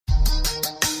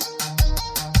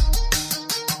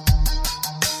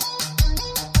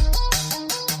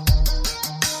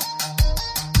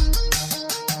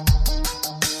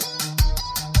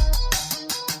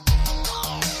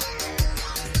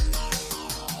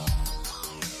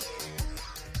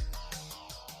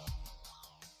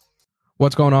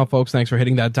What's going on, folks? Thanks for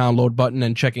hitting that download button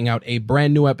and checking out a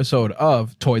brand new episode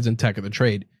of Toys and Tech of the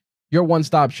Trade, your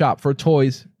one-stop shop for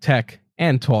toys, tech,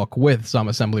 and talk with some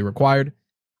assembly required.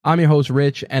 I'm your host,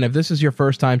 Rich, and if this is your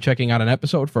first time checking out an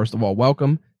episode, first of all,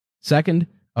 welcome. Second,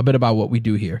 a bit about what we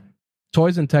do here.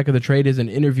 Toys and Tech of the Trade is an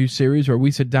interview series where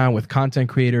we sit down with content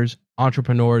creators,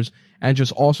 entrepreneurs, and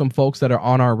just awesome folks that are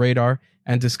on our radar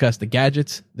and discuss the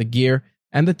gadgets, the gear,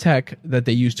 and the tech that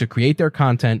they use to create their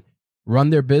content,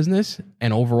 run their business,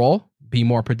 and overall be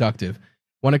more productive.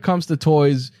 When it comes to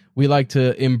toys, we like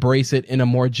to embrace it in a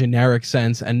more generic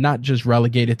sense and not just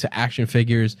relegate it to action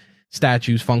figures,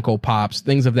 statues, Funko Pops,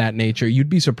 things of that nature. You'd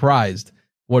be surprised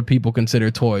what people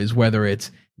consider toys, whether it's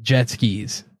jet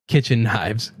skis, kitchen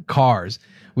knives, cars.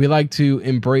 We like to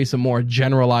embrace a more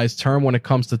generalized term when it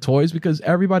comes to toys because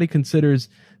everybody considers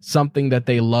something that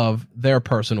they love their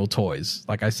personal toys.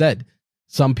 Like I said,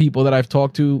 some people that I've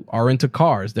talked to are into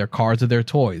cars. Their cars are their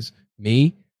toys.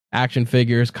 Me, action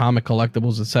figures, comic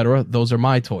collectibles, etc. Those are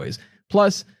my toys.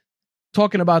 Plus,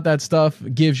 talking about that stuff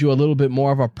gives you a little bit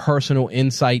more of a personal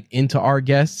insight into our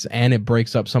guests, and it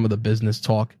breaks up some of the business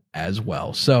talk as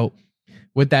well. So,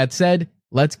 with that said,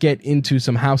 let's get into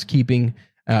some housekeeping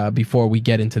before we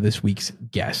get into this week's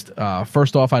guest.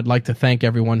 First off, I'd like to thank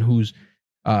everyone who's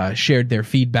shared their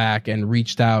feedback and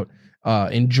reached out,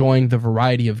 enjoying the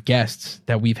variety of guests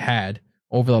that we've had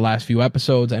over the last few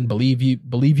episodes. And believe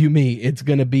you me, it's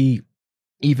going to be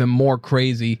even more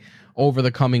crazy over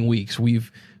the coming weeks.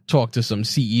 We've talked to some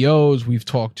CEOs, we've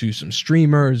talked to some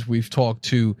streamers, we've talked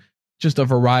to just a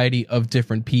variety of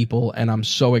different people. And I'm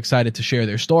so excited to share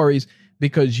their stories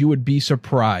because you would be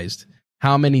surprised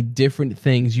how many different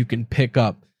things you can pick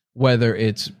up, whether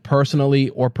it's personally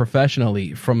or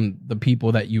professionally, from the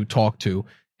people that you talk to.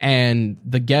 And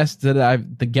the guests that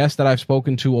I've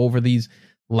spoken to over these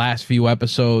last few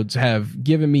episodes have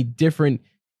given me different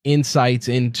insights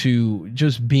into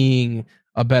just being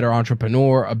a better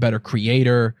entrepreneur, a better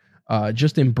creator,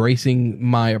 just embracing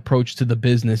my approach to the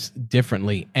business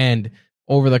differently. And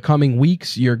over the coming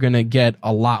weeks, you're going to get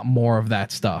a lot more of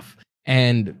that stuff.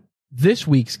 And this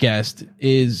week's guest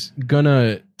is going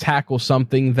to tackle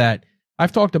something that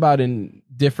I've talked about in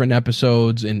different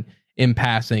episodes and in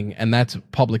passing, and that's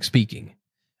public speaking.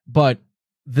 But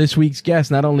this week's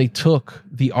guest not only took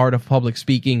the art of public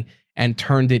speaking and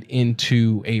turned it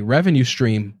into a revenue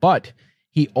stream, but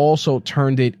he also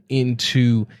turned it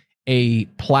into a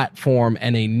platform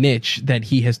and a niche that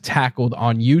he has tackled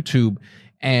on YouTube,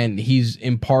 and he's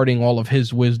imparting all of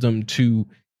his wisdom to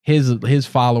his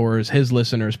followers, his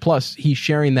listeners, plus he's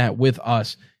sharing that with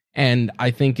us. And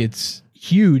I think it's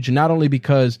huge, not only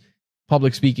because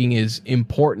public speaking is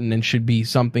important and should be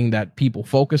something that people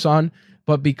focus on,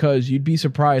 but because you'd be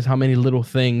surprised how many little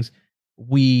things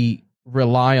we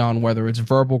rely on, whether it's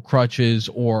verbal crutches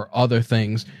or other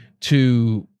things,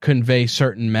 to convey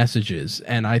certain messages.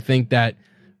 And I think that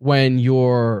when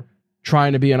you're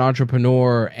trying to be an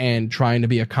entrepreneur and trying to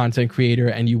be a content creator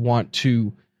and you want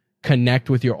to connect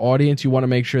with your audience, you want to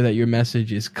make sure that your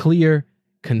message is clear,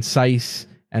 concise,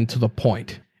 and to the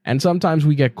point. And sometimes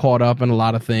we get caught up in a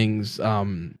lot of things,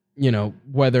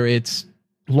 whether it's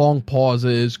long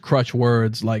pauses, crutch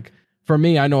words. Like for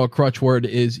me, I know a crutch word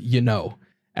is,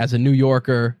 as a New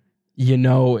Yorker,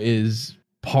 is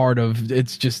part of,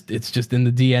 it's just in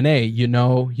the DNA, you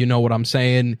know what I'm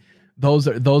saying? Those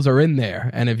are in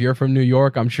there. And if you're from New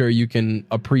York, I'm sure you can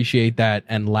appreciate that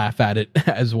and laugh at it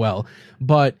as well.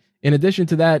 But in addition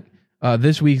to that,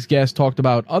 this week's guest talked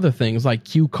about other things like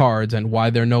cue cards and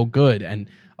why they're no good, and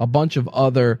a bunch of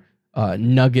other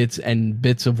nuggets and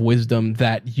bits of wisdom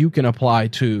that you can apply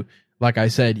to, like I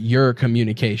said, your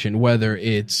communication, whether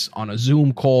it's on a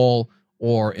Zoom call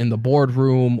or in the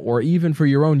boardroom or even for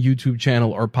your own YouTube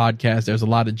channel or podcast. There's a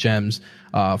lot of gems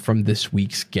from this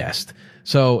week's guest.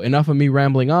 So enough of me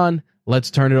rambling on.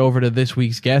 Let's turn it over to this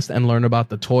week's guest and learn about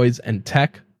the toys and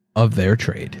tech of their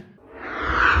trade.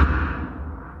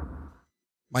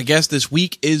 My guest this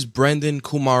week is Brendan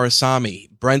Kumarasamy.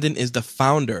 Brendan is the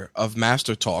founder of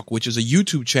Master Talk, which is a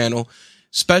YouTube channel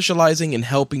specializing in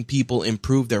helping people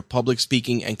improve their public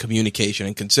speaking and communication.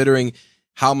 And considering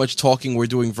how much talking we're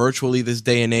doing virtually this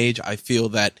day and age, I feel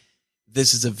that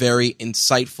this is a very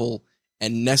insightful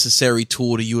and necessary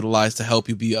tool to utilize to help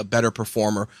you be a better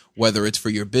performer, whether it's for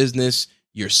your business,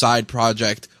 your side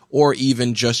project, or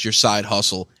even just your side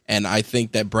hustle. And I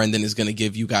think that Brendan is going to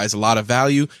give you guys a lot of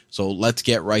value. So let's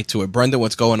get right to it. Brendan,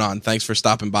 what's going on? Thanks for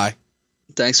stopping by.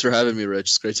 Thanks for having me, Rich.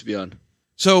 It's great to be on.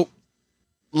 So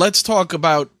let's talk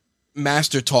about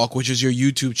Master Talk, which is your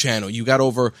YouTube channel. You got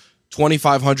over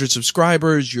 2,500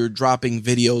 subscribers. You're dropping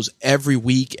videos every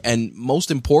week. And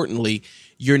most importantly,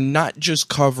 you're not just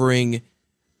covering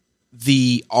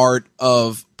the art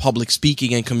of public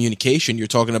speaking and communication. You're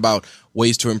talking about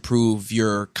ways to improve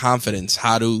your confidence,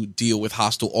 how to deal with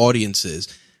hostile audiences,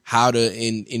 how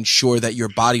to ensure that your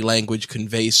body language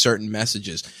conveys certain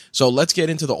messages. So let's get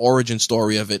into the origin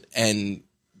story of it and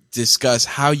discuss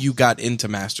how you got into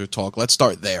Master Talk. Let's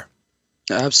start there.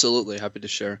 Absolutely. Happy to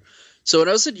share. So when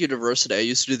I was at university, I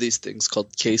used to do these things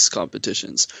called case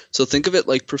competitions. So think of it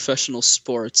like professional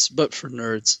sports, but for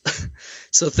nerds.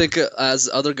 So think as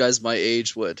other guys my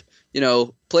age would,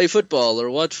 play football or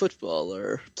watch football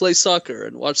or play soccer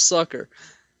and watch soccer.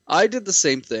 I did the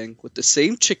same thing with the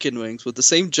same chicken wings, with the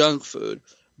same junk food,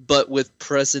 but with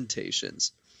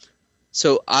presentations.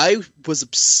 So I was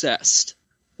obsessed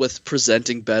with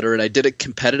presenting better, and I did it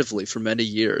competitively for many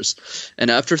years. And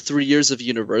after 3 years of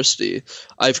university,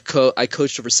 I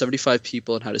coached over 75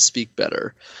 people on how to speak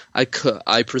better.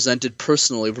 I presented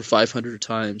personally over 500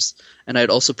 times, and I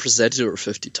had also presented over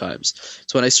 50 times.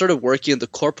 So when I started working in the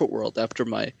corporate world after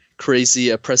my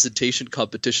crazy presentation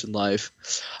competition life,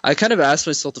 I kind of asked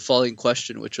myself the following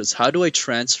question, which was, how do I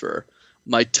transfer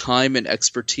my time and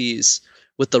expertise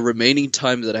with the remaining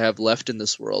time that I have left in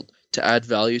this world to add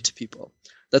value to people?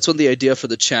 That's when the idea for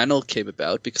the channel came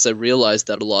about, because I realized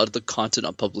that a lot of the content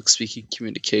on public speaking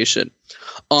communication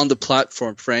on the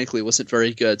platform, frankly, wasn't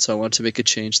very good. So I wanted to make a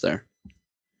change there.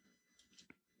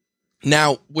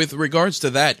 Now, with regards to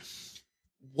that,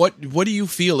 what do you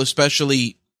feel,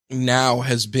 especially now,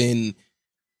 has been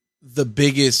the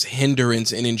biggest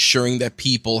hindrance in ensuring that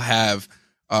people have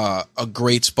a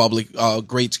great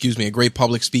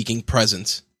public speaking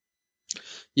presence?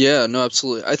 Yeah, no,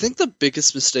 absolutely. I think the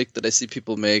biggest mistake that I see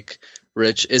people make,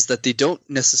 Rich, is that they don't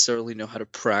necessarily know how to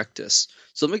practice.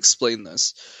 So let me explain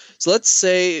this. So let's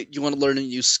say you want to learn a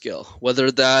new skill,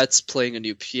 whether that's playing a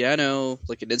new piano,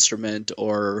 like an instrument,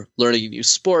 or learning a new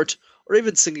sport, or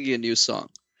even singing a new song.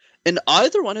 In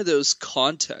either one of those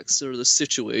contexts or the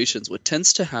situations, what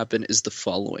tends to happen is the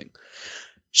following.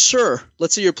 Sure,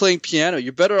 let's say you're playing piano.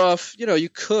 You're better off, you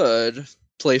could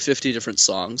play 50 different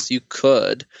songs. You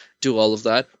could do all of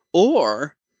that.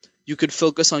 Or you could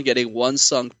focus on getting one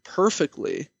song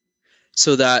perfectly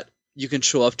so that you can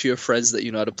show off to your friends that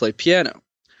you know how to play piano.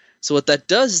 So what that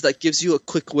does is that gives you a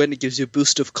quick win. It gives you a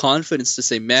boost of confidence to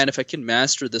say, man, if I can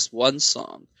master this one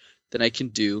song, then I can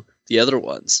do the other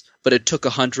ones. But it took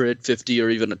 150 or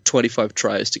even 25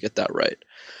 tries to get that right.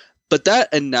 But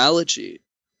that analogy,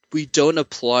 we don't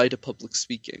apply to public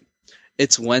speaking.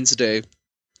 It's Wednesday.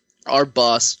 Our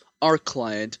boss, our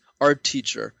client, our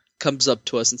teacher comes up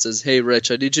to us and says, hey, Rich,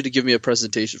 I need you to give me a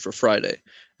presentation for Friday.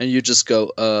 And you just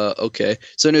go, okay.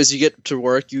 So anyways, you get to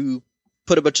work, you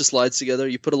put a bunch of slides together,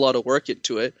 you put a lot of work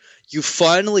into it. You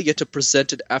finally get to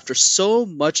present it after so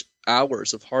much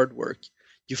hours of hard work.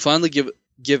 You finally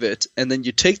give it, and then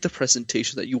you take the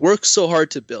presentation that you work so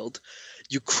hard to build,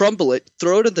 you crumble it,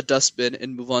 throw it in the dustbin,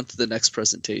 and move on to the next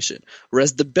presentation.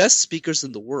 Whereas the best speakers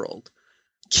in the world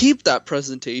keep that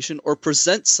presentation or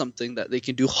present something that they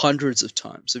can do hundreds of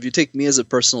times. If you take me as a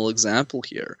personal example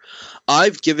here,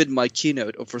 I've given my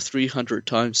keynote over 300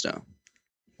 times now.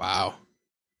 Wow.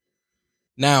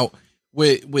 Now,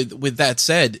 with that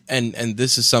said, and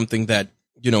this is something that,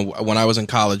 when I was in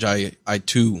college, I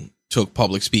too took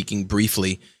public speaking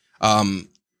briefly.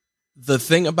 The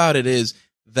thing about it is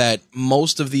that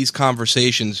most of these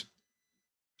conversations,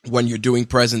 when you're doing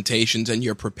presentations and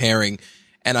you're preparing,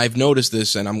 and I've noticed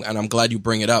this, and I'm glad you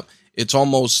bring it up, it's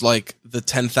almost like the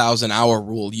 10,000 hour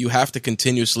rule. You have to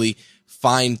continuously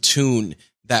fine tune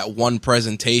that one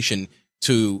presentation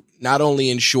to not only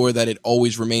ensure that it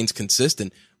always remains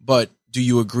consistent, but do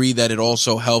you agree that it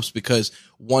also helps because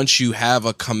once you have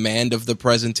a command of the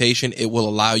presentation, it will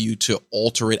allow you to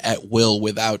alter it at will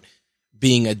without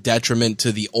being a detriment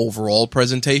to the overall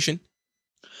presentation?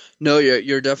 No,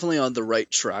 you're definitely on the right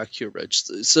track here, Rich.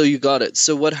 So you got it.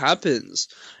 So what happens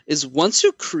is once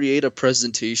you create a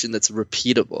presentation that's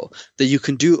repeatable, that you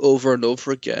can do over and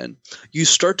over again, you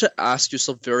start to ask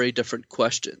yourself very different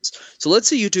questions. So let's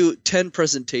say you do 10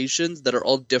 presentations that are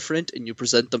all different and you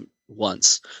present them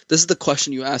once. This is the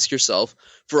question you ask yourself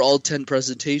for all 10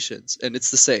 presentations, and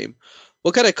it's the same.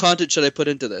 What kind of content should I put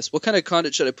into this? What kind of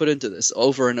content should I put into this?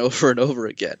 Over and over and over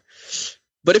again.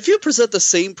 But if you present the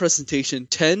same presentation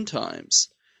 10 times,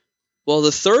 well,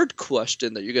 the third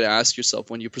question that you're going to ask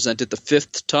yourself when you present it the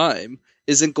fifth time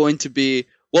isn't going to be,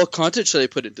 what content should I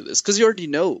put into this? Because you already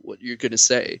know what you're going to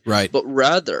say. Right. But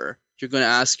rather, you're going to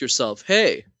ask yourself,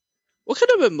 hey, what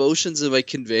kind of emotions am I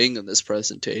conveying in this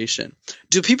presentation?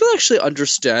 Do people actually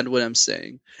understand what I'm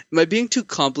saying? Am I being too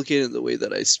complicated in the way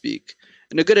that I speak?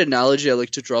 And a good analogy I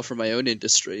like to draw from my own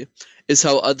industry is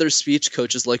how other speech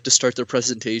coaches like to start their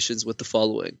presentations with the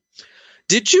following.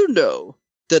 Did you know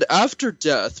that after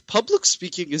death, public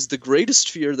speaking is the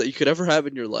greatest fear that you could ever have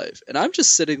in your life? And I'm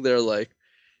just sitting there like,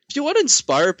 if you want to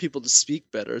inspire people to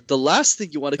speak better, the last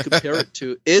thing you want to compare it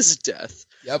to is death.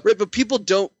 Yep. Right? But people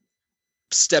don't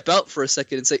step out for a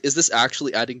second and say, is this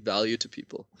actually adding value to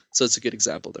people? So it's a good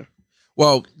example there.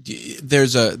 Well,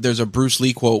 there's a Bruce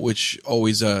Lee quote, which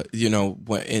always,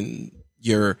 in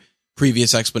your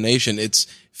previous explanation, it's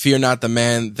fear not the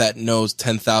man that knows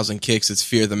 10,000 kicks. It's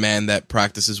fear the man that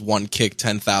practices one kick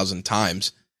 10,000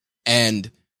 times.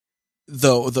 And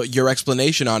your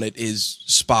explanation on it is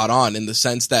spot on in the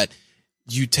sense that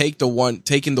you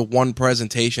taking the one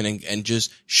presentation and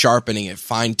just sharpening it,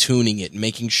 fine tuning it,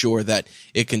 making sure that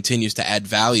it continues to add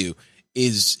value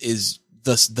is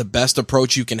the best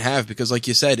approach you can have, because like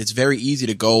you said, it's very easy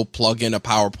to go plug in a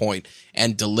PowerPoint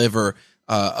and deliver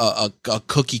a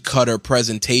cookie cutter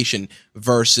presentation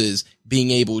versus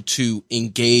being able to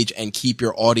engage and keep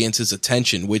your audience's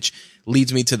attention, which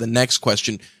leads me to the next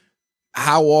question.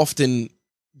 How often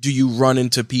do you run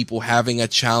into people having a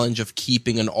challenge of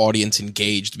keeping an audience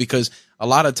engaged? Because a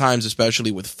lot of times,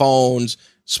 especially with phones,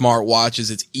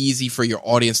 smartwatches, it's easy for your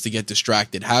audience to get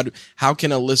distracted. How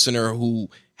can a listener who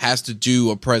has to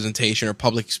do a presentation or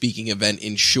public speaking event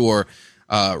ensure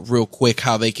real quick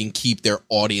how they can keep their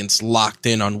audience locked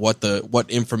in on what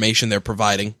information they're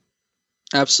providing?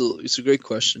 Absolutely. It's a great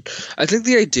question. I think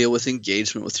the idea with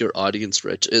engagement with your audience,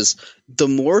 Rich, is the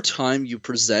more time you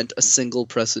present a single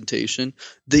presentation,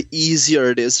 the easier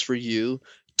it is for you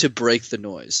to break the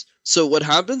noise. So what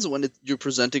happens when you're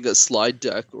presenting a slide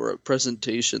deck or a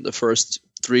presentation the first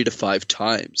 3 to 5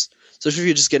 times? So if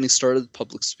you're just getting started with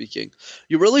public speaking,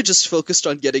 you're really just focused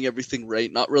on getting everything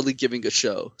right, not really giving a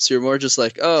show. So you're more just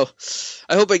like, oh,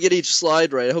 I hope I get each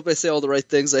slide right. I hope I say all the right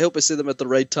things. I hope I say them at the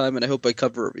right time, and I hope I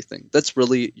cover everything. That's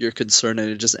really your concern, and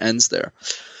it just ends there.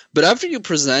 But after you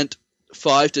present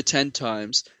 5 to 10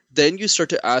 times, then you start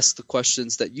to ask the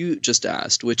questions that you just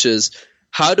asked, which is,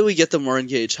 how do we get them more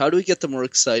engaged? How do we get them more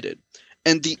excited?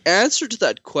 And the answer to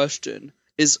that question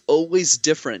is always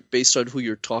different based on who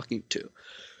you're talking to.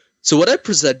 So what I'm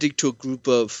presenting to a group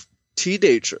of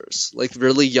teenagers, like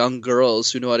really young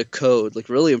girls who know how to code, like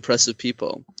really impressive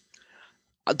people,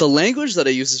 the language that I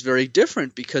use is very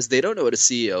different because they don't know what a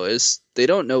CEO is. They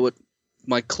don't know what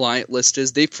my client list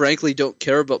is. They frankly don't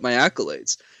care about my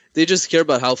accolades. They just care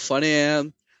about how funny I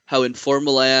am, how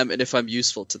informal I am, and if I'm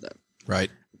useful to them. Right.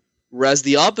 Whereas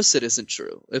the opposite isn't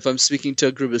true. If I'm speaking to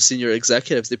a group of senior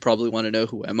executives, they probably want to know,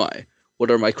 who am I? What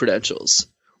are my credentials?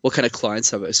 What kind of clients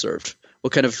have I served?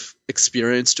 What kind of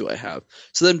experience do I have?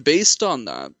 So then based on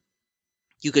that,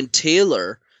 you can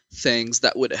tailor things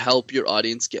that would help your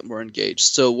audience get more engaged.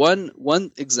 So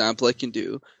one example I can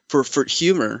do for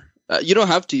humor, you don't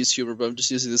have to use humor, but I'm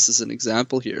just using this as an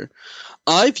example here.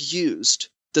 I've used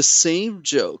the same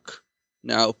joke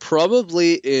now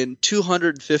probably in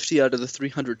 250 out of the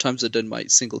 300 times I've done my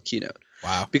single keynote.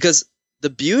 Wow. Because the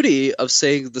beauty of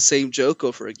saying the same joke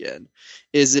over again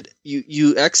is that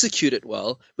you execute it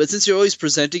well, but since you're always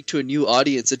presenting to a new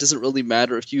audience, it doesn't really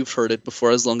matter if you've heard it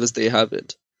before as long as they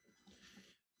haven't.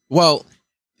 Well,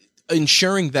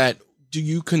 ensuring that, do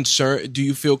you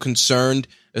feel concerned,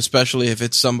 especially if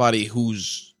it's somebody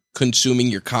who's consuming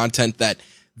your content,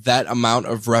 that amount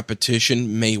of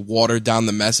repetition may water down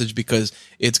the message because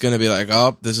it's going to be like,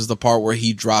 oh, this is the part where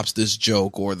he drops this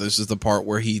joke, or this is the part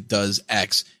where he does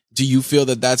X. Do you feel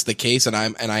that that's the case? And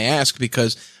I ask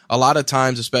because a lot of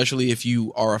times, especially if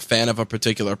you are a fan of a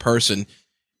particular person,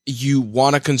 you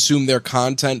want to consume their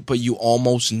content, but you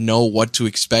almost know what to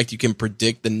expect. You can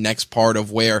predict the next part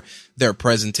of where their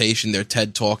presentation, their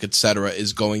TED Talk, etc.,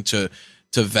 is going to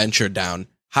venture down.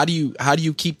 How do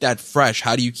you keep that fresh?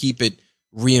 How do you keep it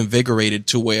reinvigorated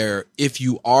to where if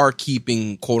you are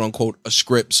keeping quote unquote a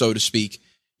script, so to speak,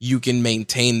 you can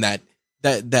maintain that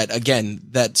again,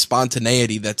 that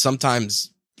spontaneity that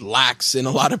sometimes lacks in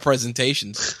a lot of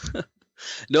presentations?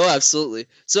 No, absolutely.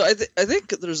 So I think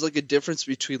there's like a difference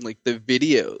between like the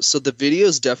videos. So the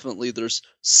videos, definitely there's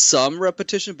some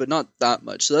repetition, but not that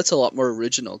much. So that's a lot more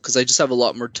original because I just have a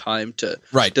lot more time to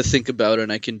think about it,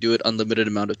 and I can do it unlimited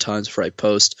amount of times before I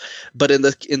post. But in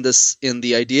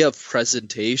the idea of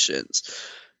presentations,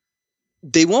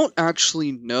 they won't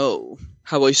actually know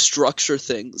how I structure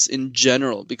things in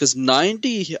general because I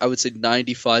would say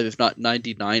 95, if not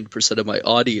 99% of my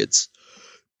audience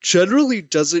generally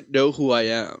doesn't know who I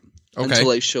am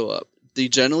until I show up. They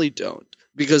generally don't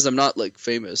because I'm not like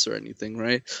famous or anything,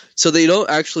 right? So they don't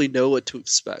actually know what to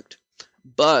expect.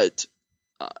 But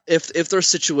if there's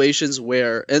situations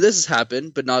where, and this has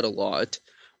happened, but not a lot,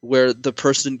 where the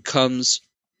person comes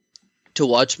to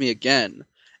watch me again,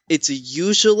 it's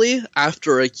usually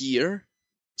after a year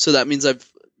So that means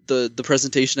the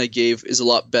presentation I gave is a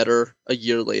lot better a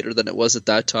year later than it was at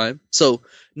that time. So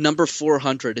number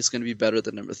 400 is going to be better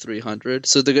than number 300.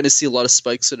 So they're going to see a lot of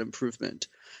spikes in improvement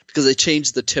because I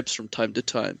change the tips from time to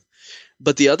time.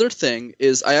 But the other thing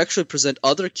is I actually present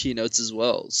other keynotes as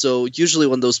well. So usually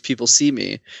when those people see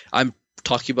me, I'm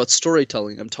talking about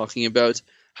storytelling. I'm talking about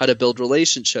how to build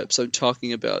relationships. I'm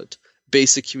talking about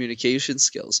basic communication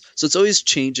skills. So it's always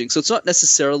changing. So it's not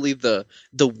necessarily the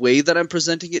way that I'm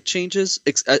presenting it changes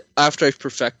after I've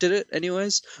perfected it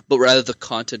anyways, but rather the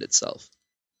content itself.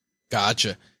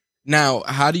 Gotcha. Now,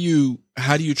 how do you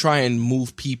try and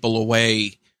move people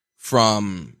away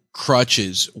from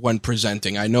crutches when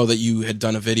presenting? I know that you had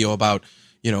done a video about,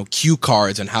 cue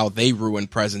cards and how they ruin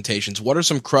presentations. What are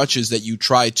some crutches that you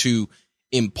try to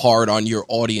impart on your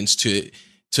audience to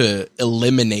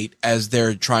eliminate as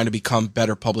they're trying to become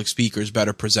better public speakers,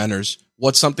 better presenters?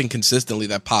 What's something consistently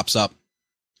that pops up?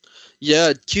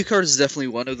 Yeah, cue cards is definitely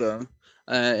one of them.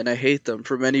 And I hate them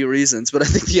for many reasons, but I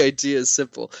think the idea is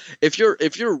simple. If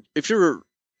you're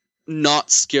not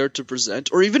scared to present,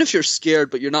 or even if you're scared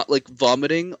but you're not like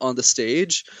vomiting on the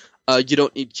stage, you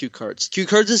don't need cue cards. Cue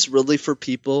cards is really for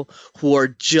people who are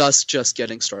just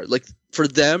getting started. Like for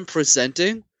them,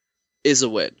 presenting is a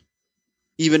win,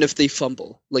 even if they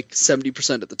fumble like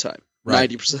 70% of the time, right.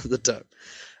 90% of the time.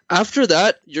 After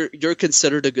that, you're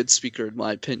considered a good speaker, in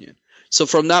my opinion. So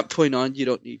from that point on, you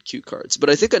don't need cue cards. But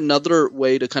I think another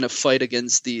way to kind of fight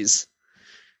against these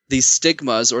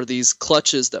stigmas or these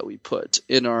clutches that we put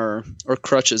in or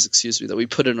crutches, that we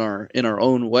put in our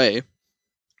own way.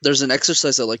 There's an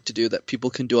exercise I like to do that people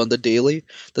can do on the daily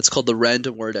that's called the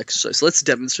random word exercise. So let's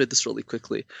demonstrate this really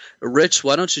quickly. Rich,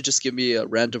 why don't you just give me a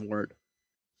random word?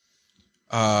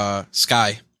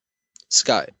 Sky.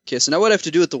 Sky. Okay, so now what I have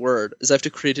to do with the word is I have to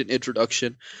create an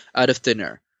introduction out of thin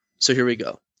air. So here we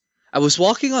go. I was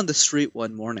walking on the street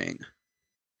one morning,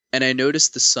 and I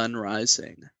noticed the sun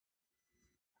rising.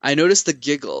 I noticed the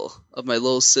giggle of my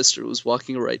little sister who was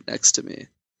walking right next to me.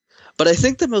 But I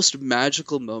think the most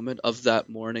magical moment of that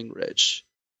morning, Rich,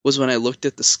 was when I looked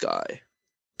at the sky.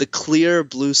 The clear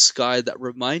blue sky that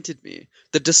reminded me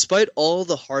that despite all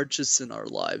the hardships in our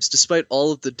lives, despite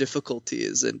all of the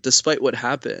difficulties, and despite what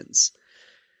happens,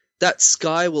 that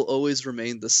sky will always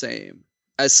remain the same,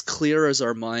 as clear as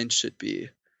our mind should be,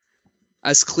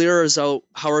 as clear as how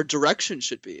our direction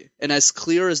should be, and as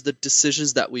clear as the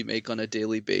decisions that we make on a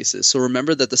daily basis. So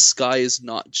remember that the sky is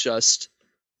not just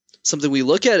something we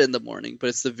look at in the morning, but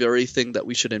it's the very thing that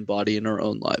we should embody in our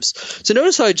own lives. So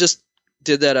notice how I just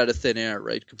did that out of thin air,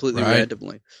 right? Completely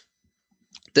randomly.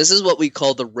 This is what we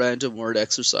call the random word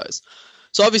exercise.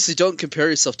 So obviously don't compare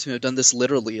yourself to me. I've done this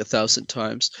literally 1,000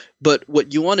 times. But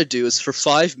what you want to do is for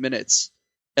 5 minutes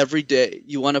every day,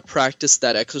 you want to practice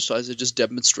that exercise I just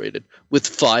demonstrated with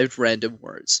 5 random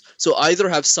words. So either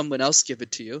have someone else give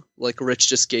it to you, like Rich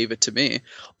just gave it to me,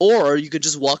 or you could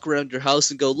just walk around your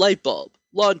house and go light bulb,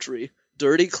 laundry,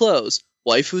 dirty clothes,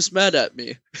 wife who's mad at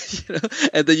me,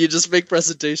 and then you just make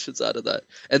presentations out of that.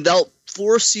 And they'll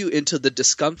force you into the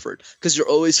discomfort because you're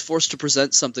always forced to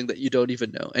present something that you don't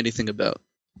even know anything about.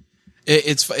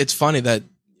 It's funny that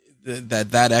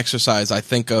exercise I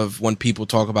think of when people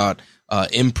talk about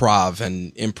improv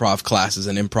and improv classes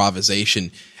and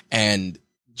improvisation, and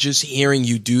just hearing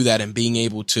you do that and being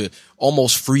able to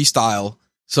almost freestyle,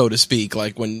 so to speak,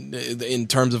 like when in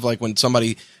terms of like when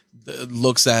somebody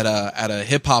looks at a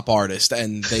hip hop artist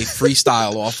and they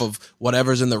freestyle off of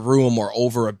whatever's in the room or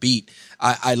over a beat.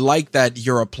 I like that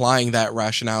you're applying that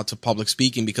rationale to public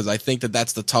speaking, because I think that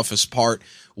that's the toughest part,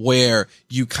 where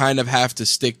you kind of have to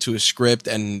stick to a script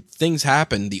and things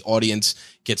happen. The audience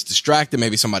gets distracted.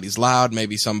 Maybe somebody's loud.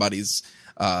 Maybe somebody's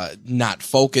not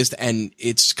focused, and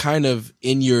it's kind of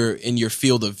in your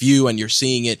field of view and you're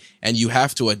seeing it and you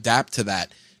have to adapt to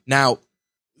that. Now,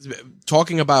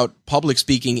 talking about public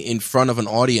speaking in front of an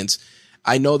audience,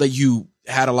 I know that you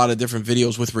had a lot of different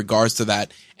videos with regards to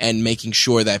that and making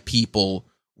sure that people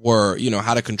were,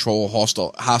 how to control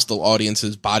hostile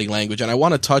audiences, body language. And I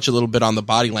want to touch a little bit on the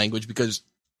body language because,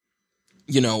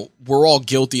 we're all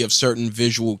guilty of certain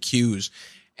visual cues.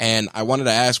 And I wanted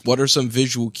to ask, what are some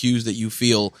visual cues that you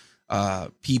feel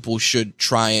people should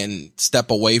try and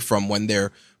step away from when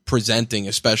they're presenting,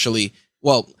 especially,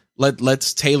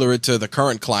 let's tailor it to the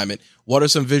current climate. What are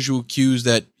some visual cues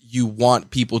that you want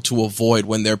people to avoid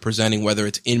when they're presenting, whether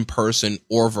it's in person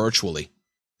or virtually?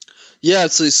 Yeah,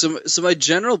 so my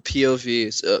general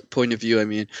POV, point of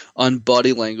view, on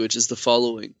body language is the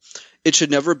following. It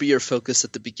should never be your focus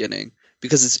at the beginning.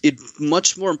 because it's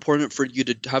much more important for you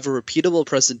to have a repeatable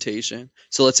presentation.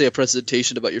 So let's say a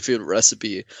presentation about your favorite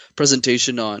recipe,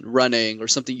 presentation on running or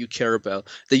something you care about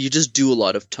that you just do a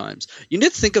lot of times. You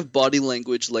need to think of body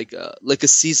language like a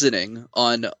seasoning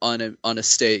on a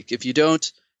steak. If you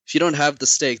don't have the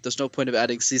steak, there's no point of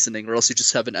adding seasoning, or else you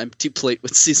just have an empty plate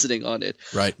with seasoning on it.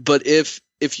 Right. But if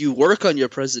you work on your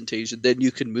presentation, then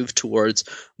you can move towards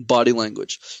body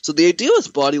language. So the idea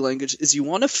with body language is you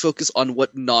want to focus on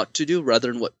what not to do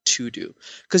rather than what to do.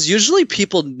 Because usually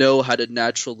people know how to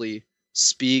naturally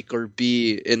speak or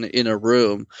be in a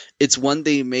room. It's when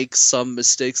they make some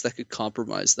mistakes that could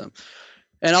compromise them.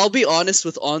 And I'll be honest,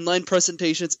 with online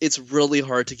presentations, it's really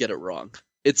hard to get it wrong.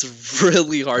 It's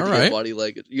really hard to get body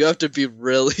language. You have to be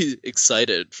really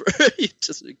excited for it.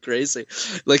 Just crazy.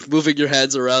 Like moving your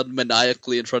hands around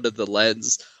maniacally in front of the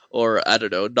lens, or I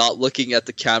don't know, not looking at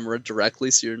the camera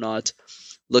directly so you're not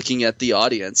looking at the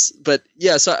audience. But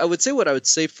yeah, so I would say what I would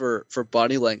say for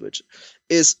body language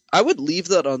is I would leave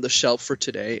that on the shelf for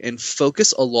today and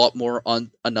focus a lot more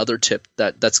on another tip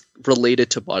that's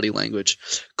related to body language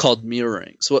called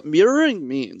mirroring. So what mirroring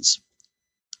means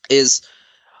is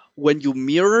when you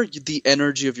mirror the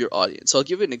energy of your audience. I'll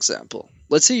give you an example.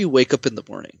 Let's say you wake up in the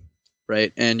morning,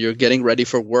 right? And you're getting ready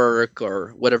for work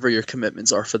or whatever your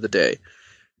commitments are for the day.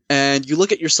 And you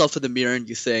look at yourself in the mirror and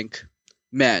you think,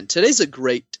 man, today's a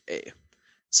great day.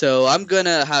 So I'm going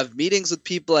to have meetings with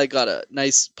people. I got a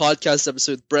nice podcast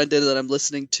episode with Brendan that I'm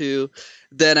listening to.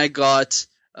 Then I got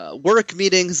work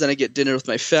meetings. Then I get dinner with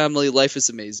my family. Life is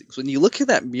amazing. So when you look at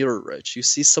that mirror, Rich, you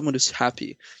see someone who's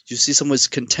happy. You see someone who's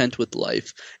content with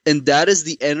life. And that is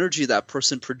the energy that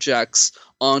person projects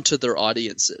onto their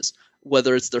audiences,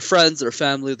 whether it's their friends, their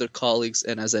family, their colleagues,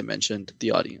 and as I mentioned,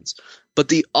 the audience. But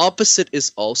the opposite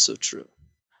is also true.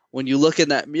 When you look in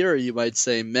that mirror, you might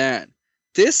say, man,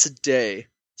 this day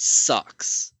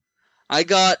sucks. I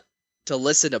got to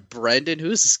listen to Brendan.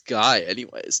 Who's this guy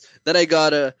anyways? Then I got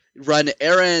to run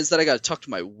errands. Then I got to talk to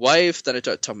my wife. Then I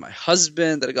got to talk to my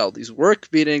husband. Then I got all these work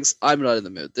meetings. I'm not in the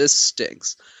mood. This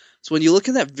stinks. So when you look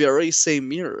in that very same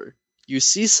mirror, you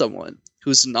see someone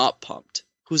who's not pumped,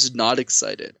 who's not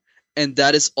excited. And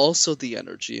that is also the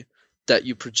energy that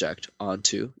you project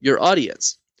onto your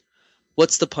audience.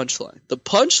 What's the punchline? The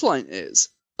punchline is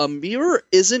a mirror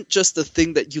isn't just the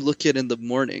thing that you look at in the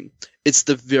morning. It's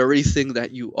the very thing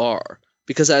that you are.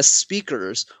 Because as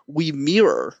speakers, we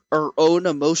mirror our own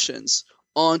emotions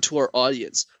onto our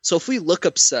audience. So if we look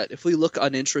upset, if we look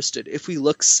uninterested, if we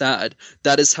look sad,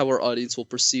 that is how our audience will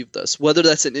perceive us, whether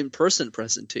that's an in-person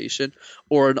presentation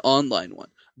or an online one.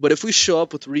 But if we show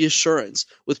up with reassurance,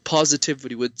 with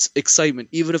positivity, with excitement,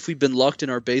 even if we've been locked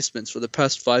in our basements for the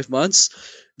past 5 months,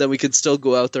 then we can still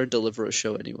go out there and deliver a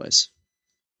show anyways.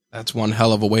 That's one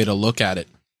hell of a way to look at it.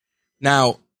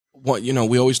 Now, what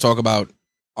we always talk about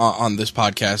on this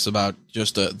podcast about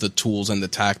just the tools and the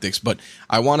tactics, but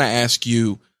I want to ask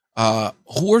you,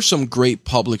 who are some great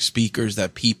public speakers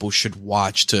that people should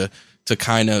watch to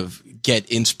kind of get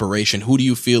inspiration? Who do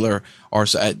you feel are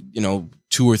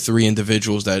 2 or 3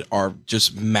 individuals that are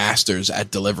just masters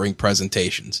at delivering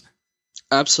presentations?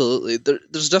 Absolutely.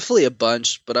 There's definitely a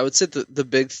bunch, but I would say the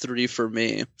big 3 for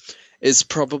me is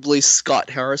probably Scott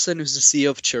Harrison, who's the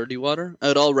CEO of Charity Water. I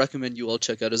would all recommend you all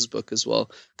check out his book as well,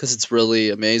 because it's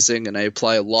really amazing, and I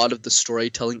apply a lot of the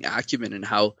storytelling acumen and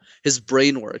how his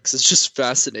brain works. It's just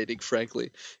fascinating,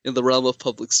 frankly, in the realm of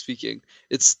public speaking.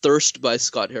 It's Thirst by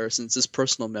Scott Harrison. It's his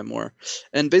personal memoir.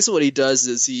 And basically what he does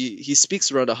is he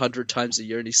speaks around 100 times a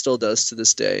year, and he still does to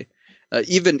this day.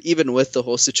 Even with the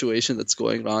whole situation that's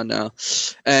going on now.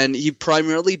 And he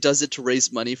primarily does it to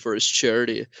raise money for his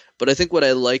charity. But I think what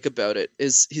I like about it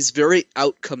is he's very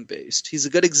outcome-based. He's a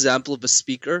good example of a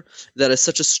speaker that has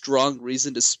such a strong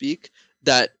reason to speak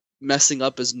that messing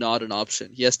up is not an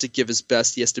option. He has to give his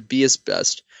best, he has to be his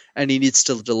best, and he needs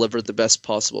to deliver the best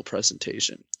possible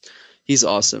presentation. He's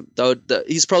awesome.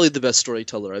 He's probably the best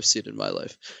storyteller I've seen in my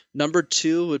life. Number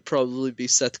 2 would probably be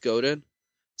Seth Godin.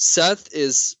 Seth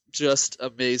is just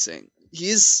amazing.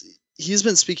 He's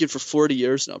been speaking for 40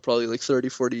 years now, probably like 30,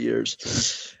 40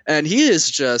 years. And he is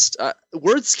just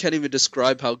words can't even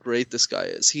describe how great this guy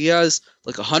is. He has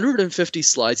like 150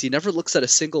 slides. He never looks at a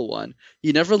single one.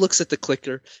 He never looks at the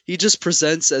clicker. He just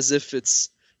presents as if it's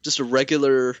just a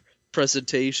regular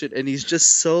presentation, and he's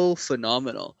just so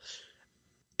phenomenal.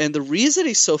 And the reason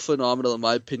he's so phenomenal, in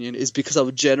my opinion, is because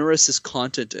how generous his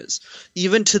content is.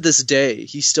 Even to this day,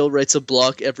 he still writes a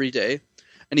blog every day.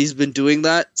 And he's been doing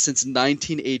that since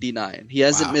 1989. He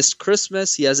hasn't missed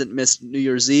Christmas. He hasn't missed New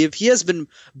Year's Eve. He has been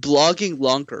blogging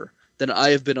longer than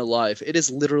I have been alive. It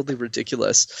is literally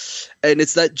ridiculous. And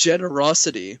it's that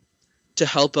generosity to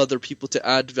help other people, to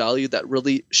add value, that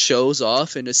really shows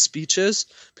off in his speeches,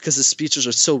 because his speeches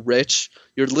are so rich.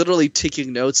 You're literally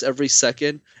taking notes every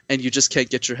second, and you just can't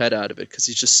get your head out of it because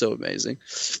he's just so amazing.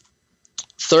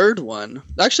 Third one,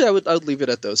 actually, I would leave it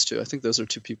at those two. I think those are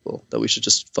two people that we should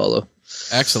just follow.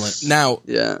 Excellent. Now,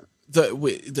 yeah,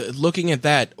 looking at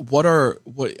that, what are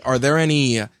there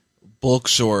any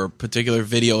books or particular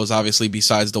videos, obviously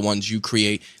besides the ones you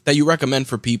create, that you recommend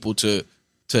for people to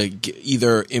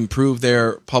either improve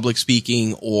their public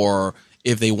speaking, or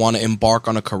if they want to embark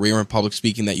on a career in public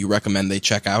speaking, that you recommend they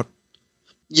check out?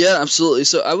 Yeah, absolutely.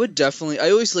 So I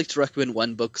always like to recommend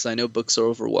one book, because I know books are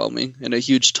overwhelming and a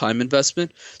huge time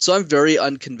investment. So I'm very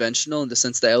unconventional in the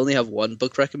sense that I only have one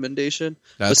book recommendation,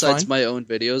 besides my own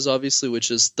videos, obviously,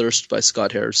 which is Thirst by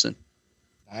Scott Harrison.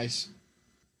 Nice.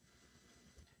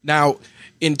 Now,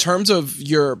 in terms of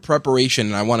your preparation,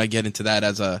 and I want to get into that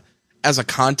as a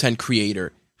content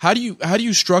creator, how do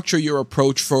you structure your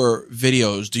approach for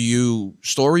videos? Do you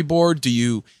storyboard? Do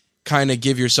you kind of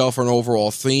give yourself an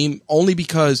overall theme? Only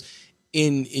because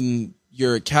in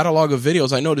your catalog of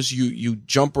videos, I notice you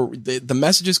jump, the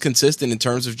message is consistent in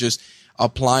terms of just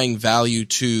applying value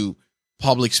to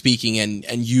public speaking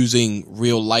and using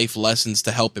real life lessons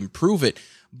to help improve it.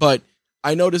 But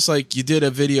I noticed, like, you did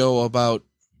a video about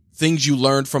things you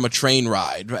learned from a train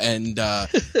ride and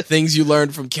things you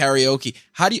learned from karaoke.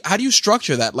 How do you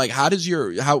structure that? Like,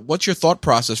 what's your thought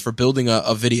process for building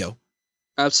a video?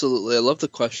 Absolutely. I love the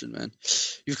question, man.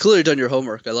 You've clearly done your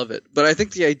homework. I love it. But I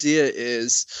think the idea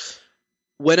is,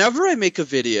 whenever I make a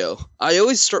video, I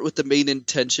always start with the main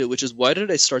intention, which is, why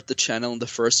did I start the channel in the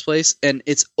first place? And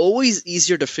it's always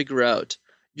easier to figure out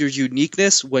your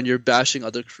uniqueness when you're bashing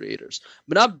other creators,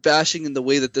 but not bashing in the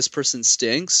way that this person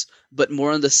stinks, but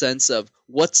more in the sense of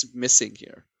what's missing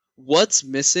here. What's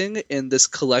missing in this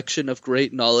collection of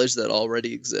great knowledge that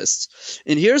already exists?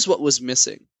 And here's what was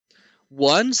missing.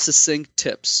 One, succinct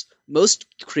tips. Most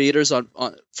creators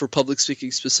for public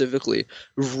speaking specifically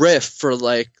riff for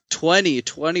like 20,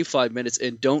 25 minutes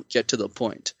and don't get to the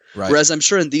point. Right. Whereas I'm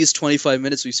sure in these 25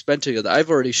 minutes we spent together, I've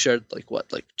already shared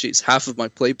half of my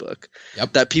playbook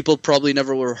that people probably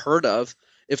never were heard of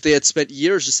if they had spent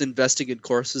years just investing in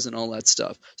courses and all that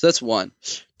stuff. So that's one.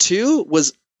 Two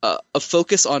was a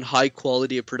focus on high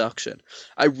quality of production.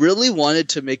 I really wanted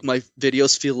to make my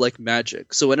videos feel like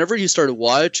magic. So whenever you started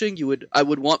watching, I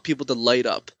would want people to light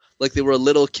up like they were a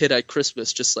little kid at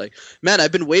Christmas, just like, man,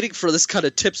 I've been waiting for this kind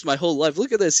of tips my whole life.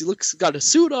 Look at this. He's got a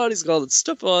suit on. He's got all that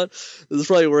stuff on. It's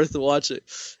probably worth watching.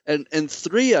 And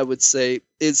three, I would say,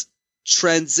 is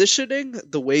transitioning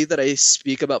the way that I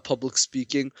speak about public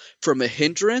speaking from a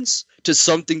hindrance to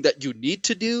something that you need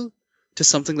to do to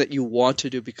something that you want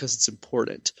to do because it's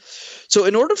important. So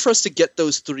in order for us to get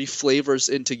those three flavors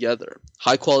in together,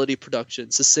 high quality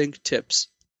production, succinct tips,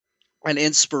 and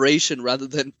inspiration rather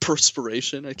than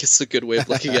perspiration, I guess is a good way of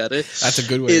looking at it. That's a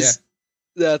good way,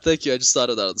 yeah, thank you. I just thought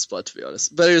of that on the spot, to be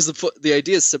honest. But here's the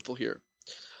idea is simple here.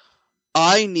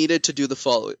 I needed to do the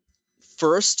following.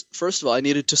 First of all, I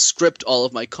needed to script all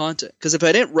of my content. Because if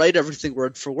I didn't write everything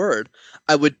word for word,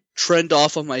 I would trend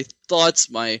off on my thoughts.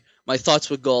 My thoughts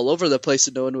would go all over the place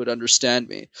and no one would understand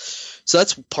me. So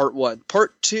that's part one.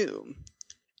 Part two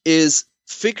is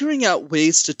figuring out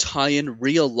ways to tie in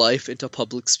real life into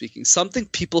public speaking, something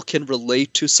people can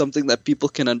relate to, something that people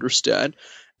can understand.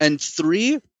 And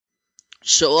three,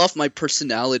 show off my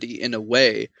personality in a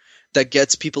way that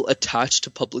gets people attached to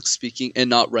public speaking and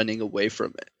not running away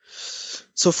from it.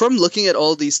 So from looking at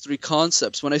all these three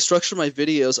concepts, when I structure my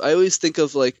videos, I always think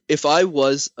of like, if I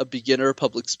was a beginner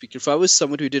public speaker, if I was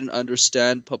someone who didn't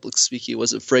understand public speaking,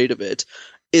 was afraid of it,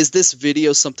 is this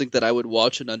video something that I would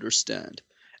watch and understand?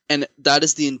 And that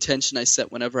is the intention I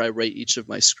set whenever I write each of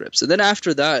my scripts. And then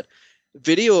after that,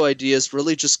 video ideas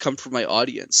really just come from my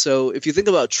audience. So if you think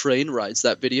about train rides,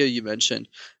 that video you mentioned,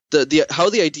 how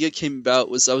the idea came about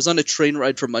was I was on a train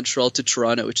ride from Montreal to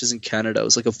Toronto, which is in Canada. It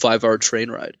was like a 5-hour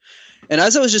train ride. And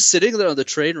as I was just sitting there on the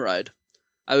train ride,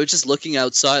 I was just looking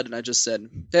outside and I just said,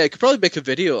 hey, I could probably make a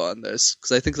video on this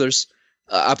because I think there's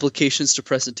applications to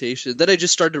presentation. Then I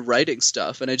just started writing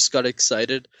stuff and I just got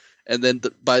excited. And then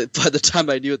by the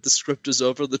time I knew it, the script was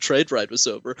over, the train ride was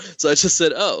over. So I just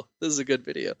said, oh, this is a good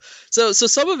video. So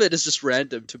some of it is just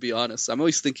random, to be honest. I'm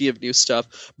always thinking of new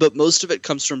stuff, but most of it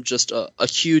comes from just a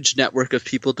huge network of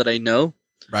people that I know,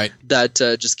 right? That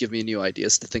just give me new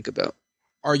ideas to think about.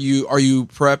 Are you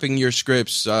prepping your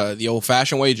scripts the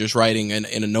old-fashioned way, just writing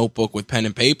in a notebook with pen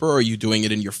and paper? Or are you doing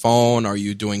it in your phone? Are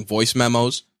you doing voice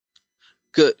memos?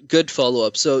 Good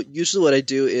follow-up. So usually what I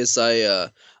do is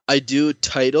I I do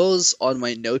titles on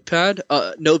my notepad.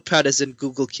 Notepad as in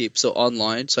Google Keep, so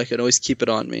online, so I can always keep it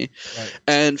on me. Right.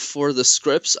 And for the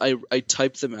scripts, I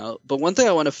type them out. But one thing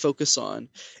I want to focus on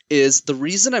is the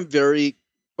reason I'm very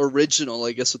original,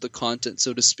 I guess, with the content,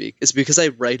 so to speak, is because I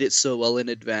write it so well in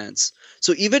advance.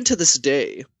 So even to this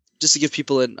day, just to give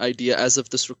people an idea as of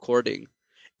this recording,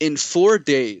 in 4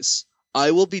 days,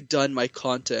 I will be done my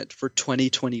content for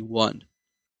 2021,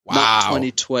 Wow. not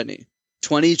 2020.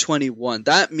 2021.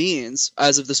 That means,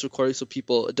 as of this recording, so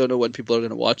people don't know when people are going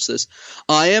to watch this,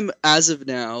 I am, as of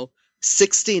now,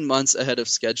 16 months ahead of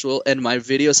schedule, and my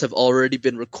videos have already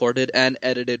been recorded and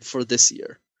edited for this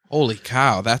year. Holy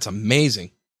cow, that's amazing.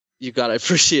 You gotta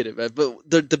appreciate it, man. But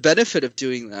the benefit of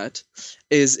doing that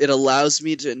is it allows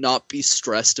me to not be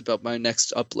stressed about my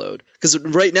next upload. Because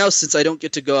right now, since I don't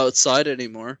get to go outside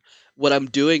anymore, what I'm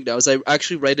doing now is I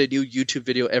actually write a new YouTube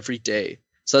video every day.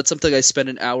 So that's something I spend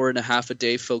an hour and a half a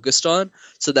day focused on,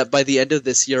 so that by the end of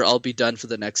this year, I'll be done for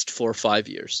the next 4 or 5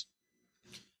 years.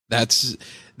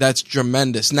 That's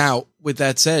tremendous. Now, with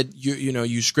that said,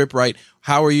 you script write.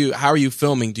 How are you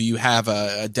filming? Do you have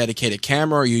a dedicated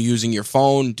camera? Are you using your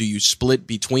phone? Do you split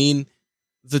between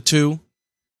the two?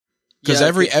 Because Yeah,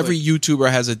 every good point.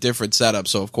 YouTuber has a different setup.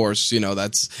 So of course,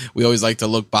 we always like to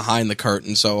look behind the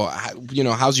curtain. So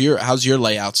how's your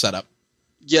layout set up?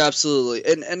 Yeah, absolutely.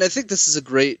 And I think this is a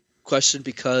great question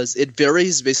because it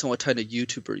varies based on what kind of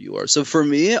YouTuber you are. So for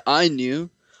me,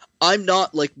 I'm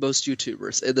not like most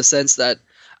YouTubers in the sense that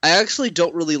I actually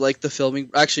don't really like the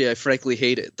filming. Actually, I frankly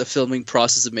hate it. The filming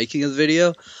process of making a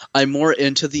video. I'm more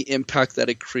into the impact that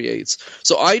it creates.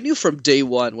 So I knew from day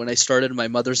one when I started in my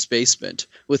mother's basement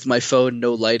with my phone,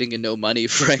 no lighting and no money,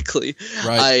 frankly,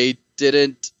 Right. I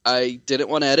didn't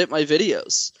want to edit my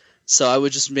videos. So I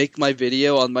would just make my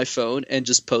video on my phone and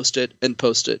just post it and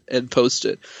post it and post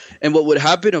it. And what would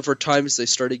happen over time is they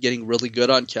started getting really good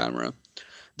on camera.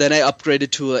 Then I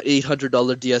upgraded to an $800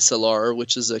 DSLR,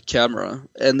 which is a camera.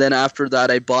 And then after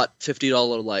that, I bought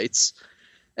 $50 lights.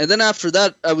 And then after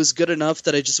that, I was good enough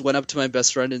that I just went up to my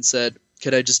best friend and said,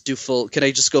 can I just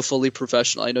go fully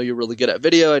professional? I know you're really good at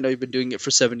video. I know you've been doing it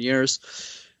for 7 years.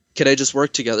 Can I just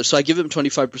work together? So I give him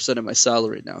 25% of my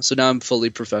salary now. So now I'm fully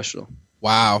professional.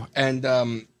 Wow. And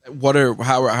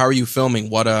how are you filming?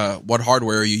 What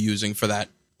hardware are you using for that?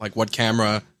 Like what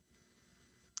camera?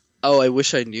 Oh, I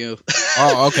wish I knew.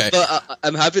 Oh, okay. But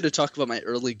I'm happy to talk about my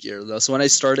early gear though. So when I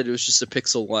started, it was just a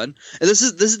Pixel 1, and this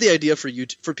is the idea for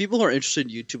YouTube. For people who are interested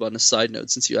in YouTube, on a side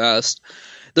note, since you asked,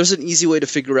 there's an easy way to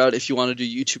figure out if you want to do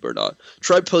YouTube or not.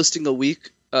 Try posting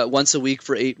once a week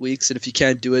for 8 weeks, and if you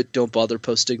can't do it, don't bother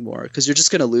posting more because you're just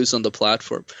going to lose on the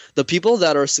platform. The people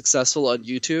that are successful on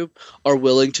YouTube are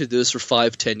willing to do this for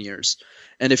 5-10 years.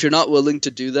 And if you're not willing to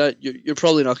do that, you're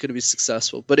probably not going to be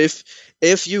successful. But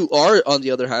if you are, on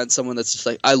the other hand, someone that's just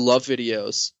like, I love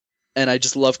videos and I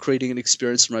just love creating an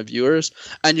experience for my viewers,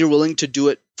 and you're willing to do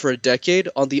it for a decade,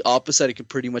 on the opposite, I can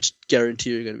pretty much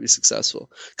guarantee you're going to be successful.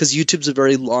 Because YouTube's a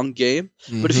very long game.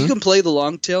 But if you can play the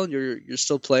long tail and you're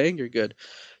still playing, you're good.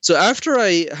 So after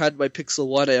I had my Pixel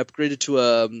 1, I upgraded to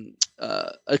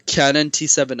a Canon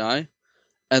T7i.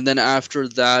 And then after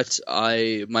that,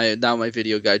 my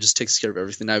video guy just takes care of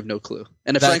everything. I have no clue,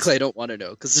 and frankly, I don't want to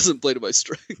know because it doesn't play to my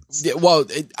strengths. Yeah, well,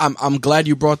 I'm glad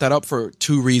you brought that up for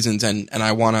two reasons, and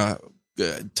I want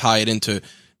to tie it into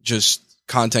just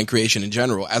content creation in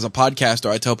general. As a podcaster,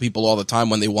 I tell people all the time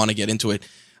when they want to get into it,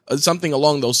 something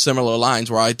along those similar lines,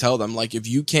 where I tell them, like, if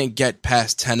you can't get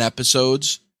past 10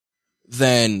 episodes,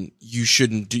 then you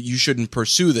shouldn't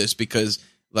pursue this because,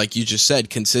 like you just said,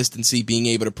 consistency, being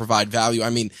able to provide value. I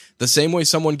mean, the same way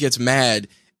someone gets mad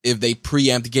if they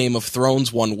preempt Game of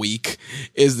Thrones 1 week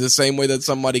is the same way that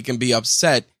somebody can be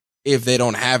upset if they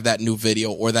don't have that new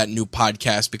video or that new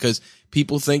podcast, because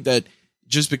people think that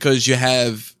just because you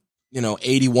have,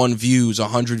 81 views,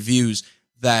 100 views,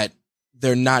 that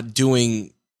they're not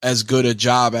doing as good a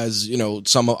job as,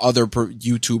 some other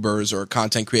YouTubers or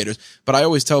content creators. But I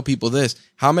always tell people this: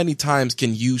 how many times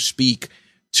can you speak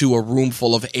to a room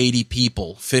full of 80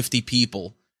 people, 50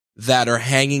 people that are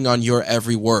hanging on your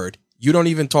every word? You don't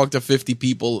even talk to 50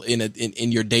 people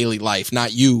in your daily life.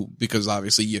 Not you, because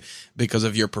obviously because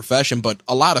of your profession, but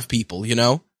a lot of people,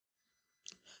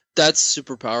 That's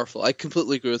super powerful. I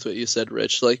completely agree with what you said,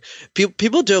 Rich. Like,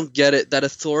 people don't get it that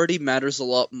authority matters a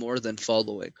lot more than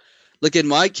following. Like, in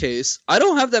my case, I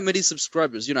don't have that many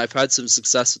subscribers. I've had some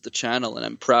success with the channel and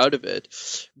I'm proud of it.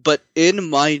 But in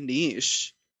my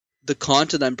niche, the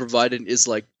content I'm providing is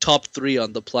like top 3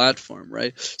 on the platform,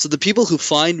 right? So the people who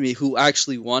find me, who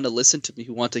actually want to listen to me,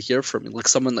 who want to hear from me, like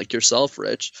someone like yourself,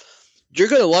 Rich, you're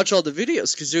going to watch all the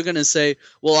videos because you're going to say,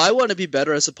 well, I want to be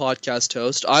better as a podcast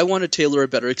host. I want to tailor a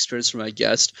better experience for my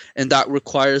guest, and that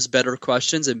requires better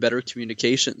questions and better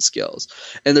communication skills.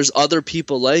 And there's other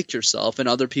people like yourself and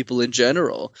other people in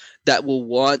general that will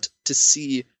want to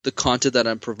see the content that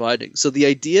I'm providing. So the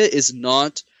idea is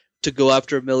not to go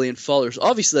after 1 million followers.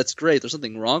 Obviously, that's great. There's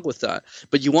nothing wrong with that.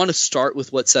 But you want to start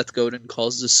with what Seth Godin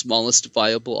calls the smallest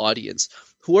viable audience.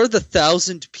 Who are the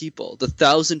 1,000 people, the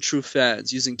 1,000 true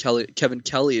fans, using Kevin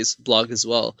Kelly's blog as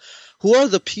well? Who are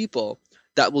the people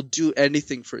that will do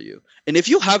anything for you? And if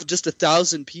you have just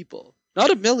 1,000 people, not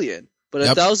 1 million, but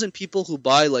 1,000 people who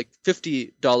buy like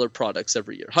 $50 products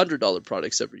every year, $100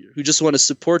 products every year, who just want to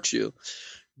support you,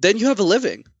 then you have a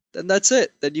living. Then that's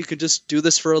it. Then you can just do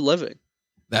this for a living.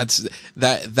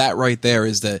 That right there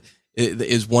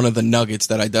is one of the nuggets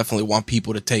that I definitely want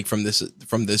people to take from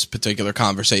this particular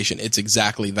conversation. It's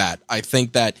exactly that. I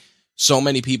think that so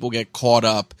many people get caught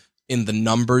up in the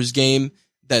numbers game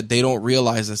that they don't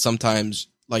realize that sometimes,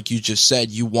 like you just said,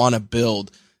 you want to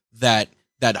build that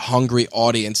hungry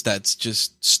audience that's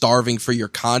just starving for your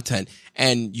content.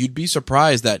 And you'd be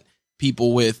surprised that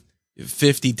people with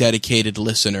 50 dedicated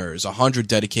listeners, 100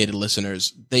 dedicated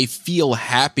listeners, they feel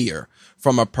happier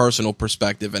from a personal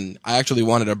perspective. And I actually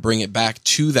wanted to bring it back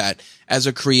to that. As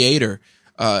a creator,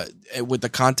 with the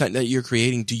content that you're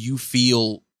creating, do you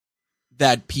feel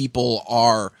that people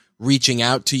are reaching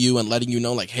out to you and letting you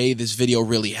know, like, hey, this video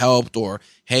really helped, or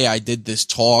hey, I did this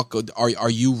talk? Are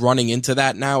you running into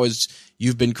that now as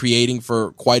you've been creating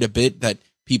for quite a bit, that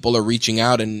people are reaching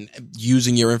out and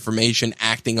using your information,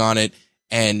 acting on it,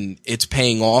 and it's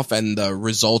paying off, and the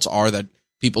results are that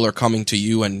people are coming to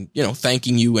you and,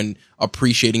 thanking you and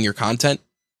appreciating your content?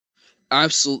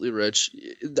 Absolutely, Rich.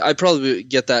 I probably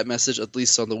get that message at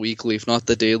least on the weekly, if not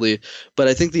the daily. But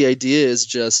I think the idea is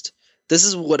just, this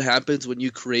is what happens when you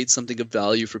create something of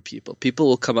value for people. People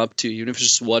will come up to you, even if it's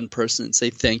just one person, and say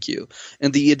thank you.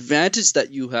 And the advantage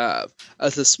that you have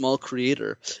as a small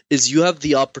creator is you have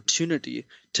the opportunity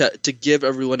to give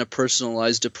everyone a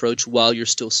personalized approach while you're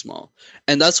still small.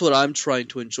 And that's what I'm trying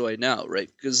to enjoy now, right?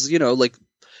 Because,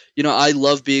 I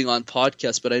love being on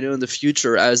podcasts, but I know in the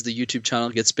future, as the YouTube channel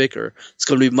gets bigger, it's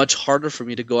going to be much harder for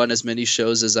me to go on as many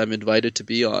shows as I'm invited to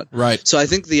be on. Right. So I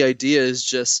think the idea is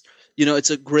just, it's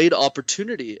a great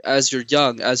opportunity as you're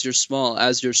young, as you're small,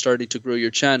 as you're starting to grow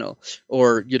your channel,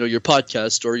 or, your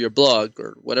podcast or your blog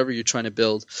or whatever you're trying to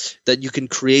build, that you can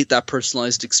create that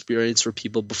personalized experience for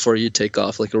people before you take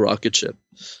off like a rocket ship.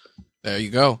 There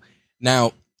you go.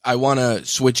 Now, I want to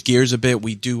switch gears a bit.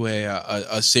 We do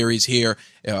a series here.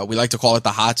 We like to call it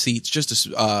the hot seats, just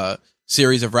a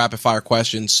series of rapid fire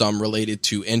questions, some related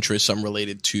to interest, some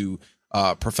related to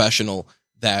professional,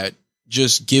 that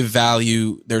just give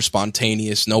value. They're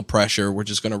spontaneous, no pressure. We're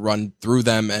just going to run through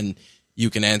them, and you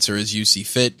can answer as you see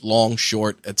fit, long,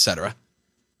 short, etc.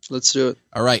 Let's do it.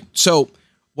 All right. So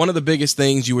one of the biggest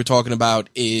things you were talking about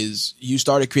is you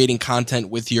started creating content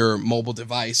with your mobile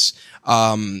device.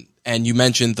 And you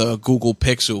mentioned the Google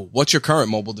Pixel. What's your current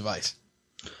mobile device?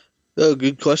 Oh,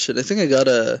 good question. I think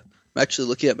I'm actually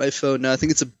looking at my phone now. I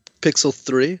think it's a Pixel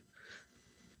 3.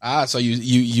 Ah, so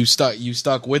you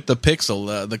stuck with the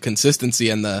Pixel, the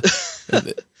consistency and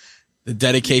the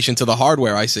dedication to the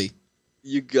hardware. I see.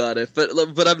 You got it.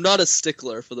 But I'm not a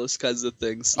stickler for those kinds of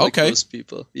things. Like okay. Most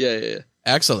people. Yeah.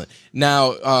 Excellent.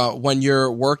 Now, when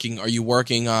you're working, are you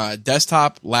working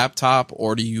desktop, laptop,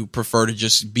 or do you prefer to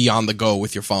just be on the go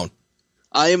with your phone?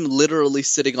 I am literally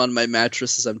sitting on my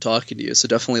mattress as I'm talking to you, so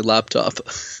definitely laptop.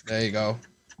 There you go.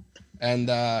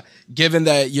 And given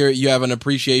that you have an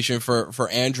appreciation for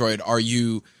Android, are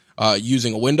you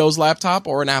using a Windows laptop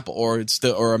or an Apple or a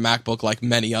MacBook like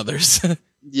many others?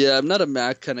 Yeah, I'm not a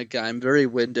Mac kind of guy. I'm very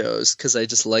Windows because I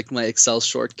just like my Excel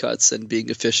shortcuts and being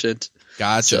efficient.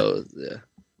 Gotcha. So, yeah.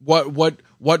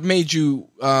 What made you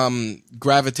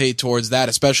gravitate towards that,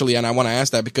 especially? And I want to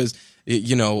ask that because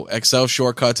Excel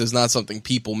shortcuts is not something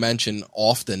people mention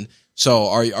often. So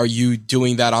are you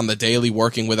doing that on the daily,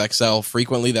 working with Excel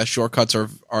frequently, that shortcuts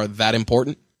are that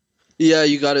important? Yeah,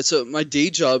 you got it. So my day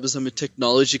job is I'm a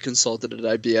technology consultant at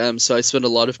IBM, so I spend a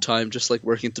lot of time just like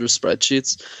working through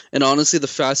spreadsheets. And honestly, the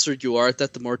faster you are at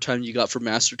that, the more time you got for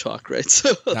Master Talk, right?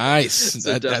 So nice.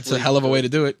 That's a hell of a way to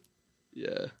do it.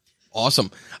 Yeah.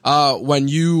 Awesome. When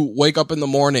you wake up in the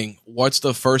morning, what's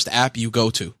the first app you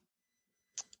go to?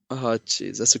 Oh,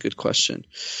 geez, that's a good question.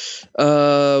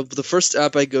 The first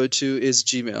app I go to is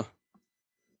Gmail.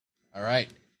 All right.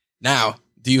 Now,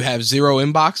 do you have zero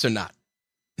inbox or not?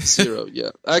 0,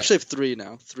 yeah. I actually have 3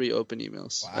 now. 3 open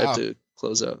emails. Wow. I have to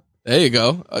close out. There you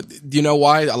go. Do you know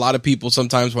why? A lot of people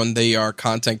sometimes when they are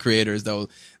content creators,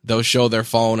 they'll show their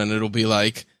phone and it'll be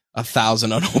like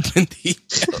 1,000 unopened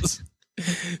emails.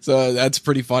 So that's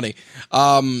pretty funny.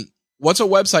 What's a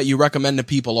website you recommend to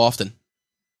people often?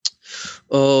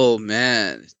 Oh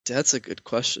man, that's a good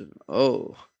question.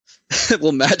 Oh,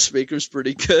 well, Matchmaker's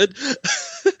pretty good.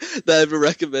 That I've been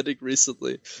recommending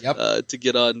recently. Yep. To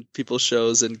get on people's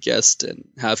shows and guest and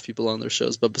have people on their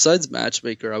shows. But besides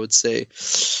Matchmaker, I would say,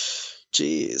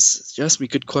 geez, you asked me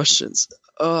good questions.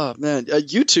 Oh man,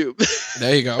 YouTube.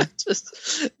 There you go.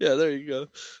 Yeah, there you go.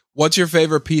 What's your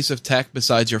favorite piece of tech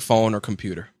besides your phone or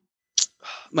computer?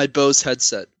 My Bose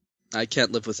headset. I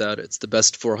can't live without it. It's the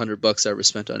best $400 I ever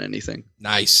spent on anything.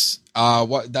 Nice.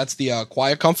 What? That's the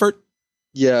Quiet Comfort?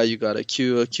 Yeah, you got it.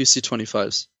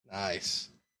 QC25s. Nice.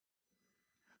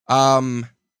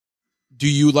 Do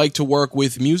you like to work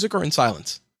with music or in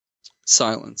silence?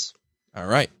 Silence. All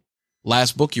right.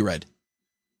 Last book you read?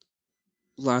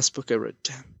 Last book I read.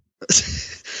 Damn.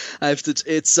 I have to.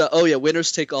 It's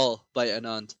Winners Take All by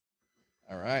Anand.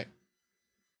 All right.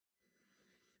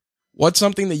 What's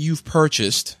something that you've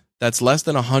purchased that's less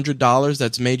than $100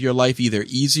 that's made your life either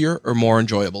easier or more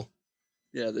enjoyable?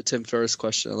 Yeah, the Tim Ferriss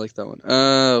question. I like that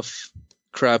one.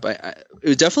 Crap. It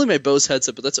was definitely my Bose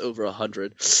headset, but that's over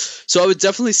 100. So I would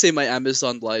definitely say my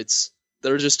Amazon lights.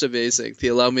 They're just amazing. They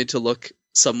allow me to look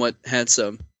somewhat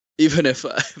handsome, even if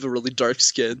I have a really dark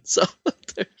skin. So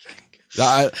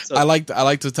I like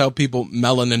to tell people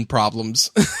melanin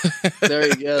problems. There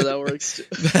you go. That works too.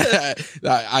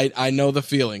 I know the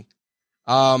feeling.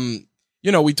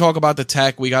 We talk about the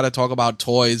tech. We got to talk about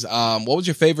toys. What was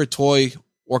your favorite toy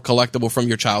or collectible from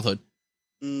your childhood?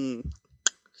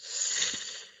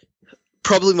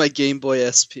 Probably my Game Boy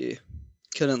SP.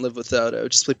 Couldn't live without it. I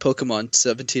would just play Pokemon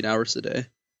 17 hours a day.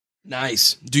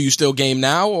 Nice. Do you still game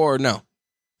now or no?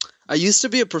 I used to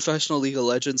be a professional League of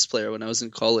Legends player when I was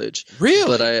in college. Really?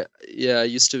 But I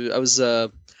used to. I was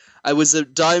a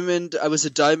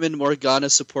Diamond Morgana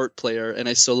support player, and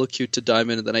I solo queued to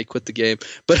Diamond, and then I quit the game.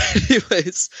 But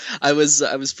anyways, I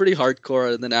was pretty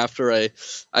hardcore, and then after I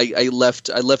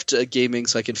left gaming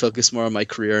so I can focus more on my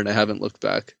career, and I haven't looked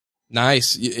back.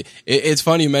 Nice. It's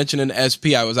funny you mentioned an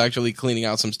SP. I was actually cleaning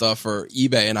out some stuff for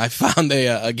eBay, and I found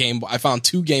I found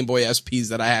 2 Game Boy SPs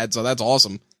that I had, so that's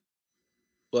awesome.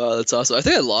 Wow, that's awesome. I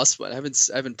think I lost one. I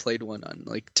haven't played one on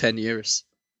like 10 years.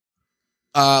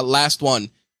 Last one.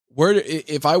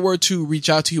 If I were to reach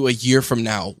out to you a year from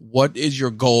now, what is your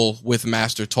goal with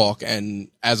Master Talk and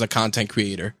as a content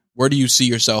creator? Where do you see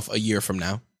yourself a year from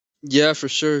now? Yeah, for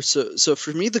sure. So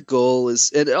for me, the goal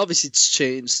is, and obviously it's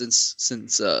changed since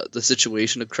the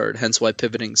situation occurred, hence why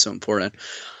pivoting is so important.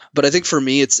 But I think for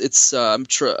me, it's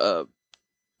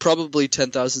probably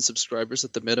 10,000 subscribers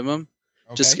at the minimum.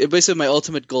 Okay. Just basically, my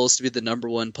ultimate goal is to be the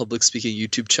 #1 public speaking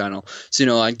YouTube channel.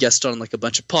 So I guest on like a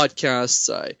bunch of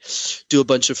podcasts. I do a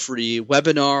bunch of free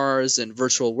webinars and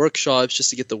virtual workshops just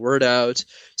to get the word out.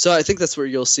 So I think that's where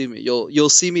you'll see me. You'll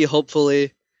see me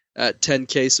hopefully at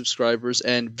 10K subscribers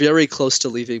and very close to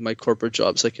leaving my corporate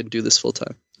job so I can do this full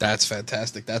time. That's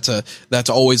fantastic. That's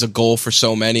always a goal for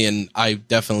so many, and I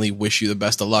definitely wish you the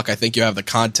best of luck. I think you have the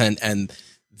content and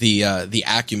the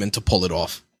acumen to pull it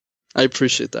off. I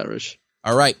appreciate that, Rich.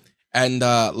 All right. And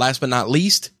last but not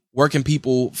least, where can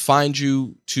people find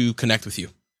you to connect with you?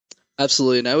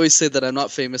 Absolutely. And I always say that I'm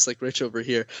not famous like Rich over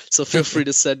here. So feel free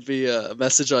to send me a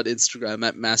message on Instagram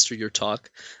at Master Your Talk.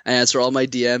 I answer all my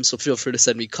DMs. So feel free to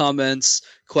send me comments,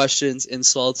 questions,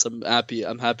 insults. I'm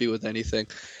happy with anything.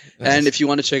 Nice. And if you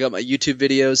want to check out my YouTube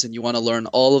videos and you want to learn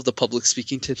all of the public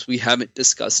speaking tips we haven't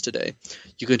discussed today,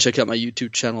 you can check out my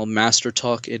YouTube channel, Master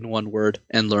Talk in one word,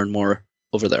 and learn more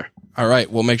over there. All right.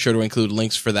 We'll make sure to include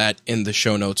links for that in the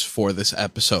show notes for this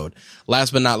episode.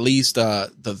 Last but not least,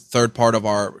 the third part of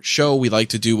our show, we like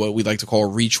to do what we like to call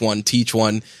Reach One, Teach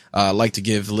One. Like to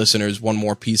give listeners one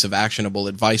more piece of actionable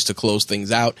advice to close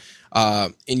things out.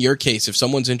 In your case, if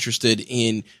someone's interested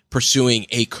in pursuing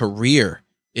a career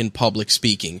in public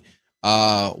speaking,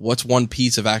 what's one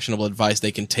piece of actionable advice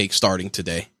they can take starting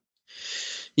today?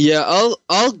 Yeah,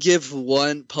 I'll give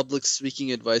one public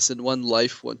speaking advice and one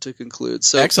life one to conclude.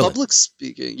 So Excellent. Public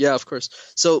speaking, yeah, of course.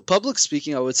 So public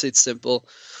speaking, I would say it's simple.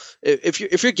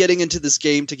 If you're getting into this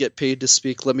game to get paid to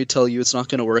speak, let me tell you, it's not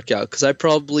going to work out, because I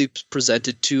probably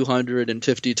presented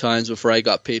 250 times before I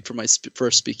got paid for my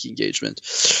first speaking engagement.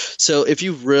 So if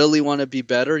you really want to be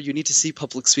better, you need to see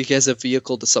public speaking as a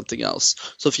vehicle to something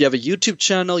else. So if you have a YouTube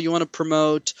channel you want to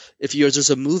promote, if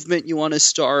there's a movement you want to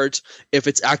start, if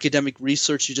it's academic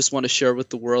research you just want to share with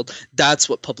the world, that's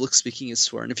what public speaking is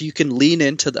for. And if you can lean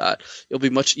into that, it'll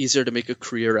be much easier to make a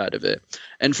career out of it.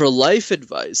 And for life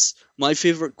advice, my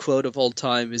favorite quote of all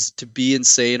time is to be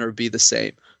insane or be the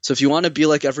same. So if you want to be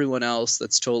like everyone else,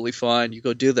 that's totally fine. You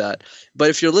go do that. But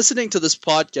if you're listening to this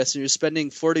podcast and you're spending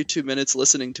 42 minutes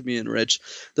listening to me and Rich,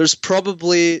 there's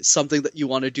probably something that you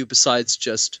want to do besides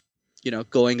just,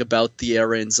 going about the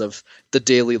errands of the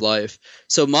daily life.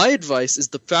 So my advice is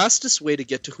the fastest way to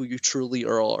get to who you truly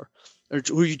are, or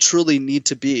who you truly need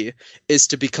to be, is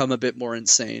to become a bit more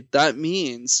insane. That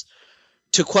means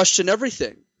to question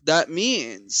everything. That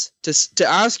means to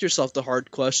ask yourself the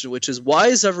hard question, which is, why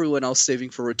is everyone else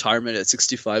saving for retirement at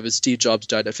 65 as Steve Jobs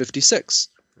died at 56?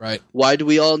 Right. Why do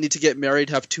we all need to get married,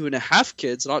 have 2.5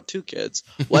 kids, not 2 kids?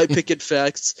 Why picket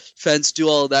fence, do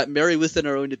all of that, marry within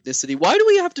our own ethnicity? Why do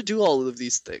we have to do all of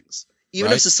these things?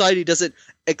 Even if society doesn't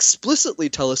explicitly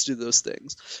tell us to do those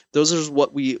things, this is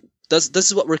what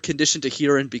we're conditioned to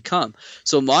hear and become.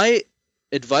 So my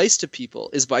advice to people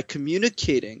is, by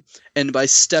communicating and by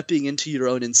stepping into your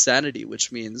own insanity, which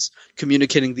means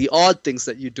communicating the odd things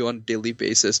that you do on a daily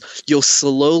basis, you'll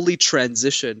slowly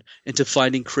transition into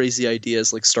finding crazy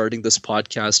ideas like starting this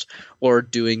podcast or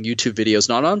doing YouTube videos,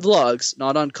 not on vlogs,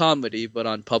 not on comedy, but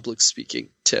on public speaking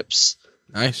tips.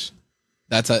 Nice.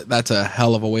 That's a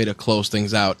hell of a way to close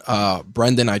things out.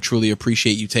 Brendan, I truly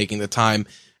appreciate you taking the time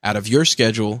out of your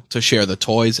schedule to share the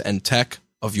toys and tech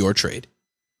of your trade.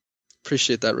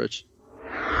 Appreciate that, Rich.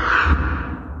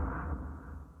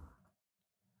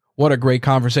 What a great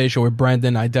conversation with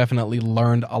Brendan. I definitely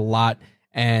learned a lot,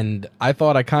 and I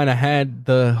thought I kind of had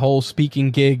the whole speaking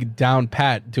gig down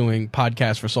pat doing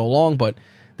podcasts for so long, but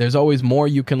there's always more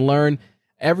you can learn.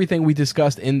 Everything we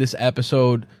discussed in this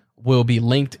episode will be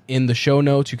linked in the show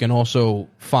notes. You can also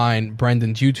find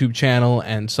Brendan's YouTube channel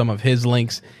and some of his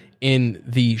links in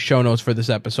the show notes for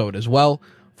this episode as well.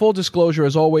 Full disclosure,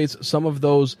 as always, some of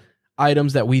those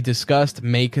items that we discussed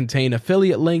may contain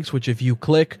affiliate links, which if you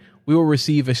click, we will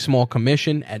receive a small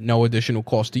commission at no additional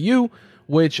cost to you,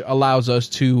 which allows us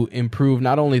to improve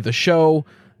not only the show,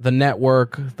 the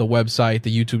network, the website,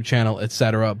 the YouTube channel,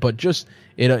 etc., but just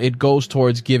it goes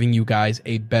towards giving you guys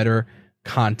a better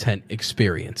content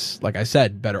experience. Like I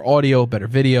said, better audio, better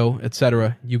video,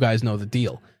 etc. You guys know the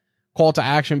deal. Call to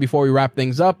action before we wrap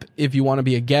things up. If you want to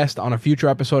be a guest on a future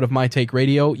episode of My Take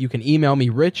Radio, you can email me,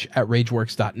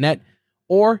 rich@rageworks.net,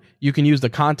 or you can use the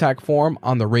contact form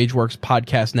on the Rageworks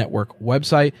Podcast Network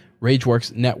website,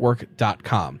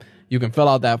 rageworksnetwork.com. You can fill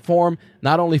out that form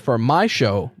not only for my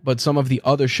show, but some of the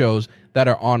other shows that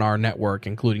are on our network,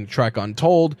 including Trek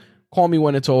Untold, Call Me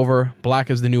When It's Over, Black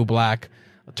is the New Black,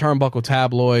 Turnbuckle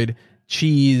Tabloid,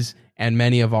 Cheese, and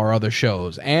many of our other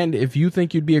shows. And if you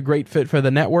think you'd be a great fit for the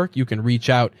network, you can reach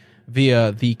out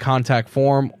via the contact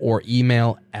form or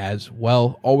email as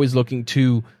well. Always looking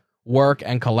to work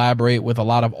and collaborate with a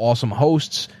lot of awesome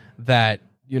hosts that,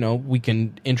 we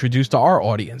can introduce to our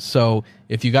audience. So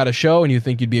if you got a show and you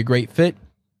think you'd be a great fit,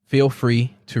 feel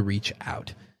free to reach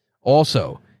out.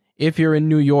 Also, if you're in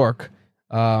New York,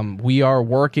 we are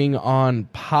working on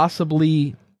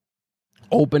possibly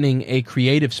opening a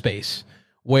creative space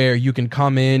where you can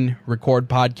come in, record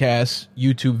podcasts,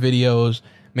 YouTube videos,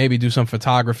 maybe do some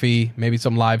photography, maybe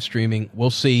some live streaming. We'll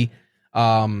see.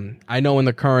 I know in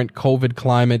the current COVID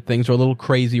climate, things are a little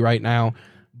crazy right now,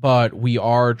 but we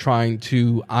are trying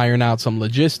to iron out some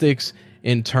logistics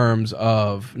in terms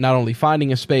of not only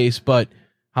finding a space, but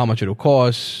how much it'll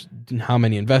cost, how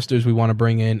many investors we want to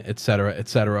bring in, et cetera, et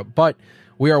cetera. But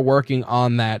we are working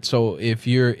on that. So if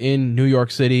you're in New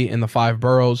York City in the 5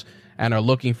 boroughs and are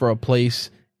looking for a place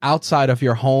outside of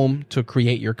your home to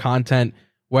create your content,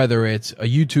 whether it's a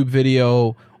YouTube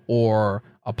video or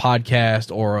a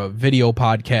podcast or a video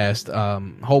podcast,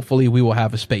 hopefully we will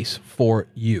have a space for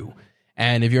you.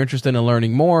 And if you're interested in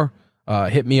learning more,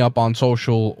 hit me up on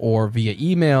social or via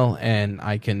email, and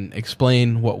I can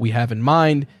explain what we have in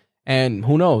mind. And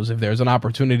who knows, if there's an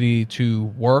opportunity to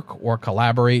work or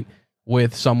collaborate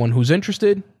with someone who's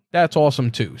interested, that's awesome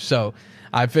too. So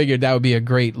I figured that would be a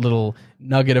great little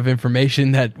nugget of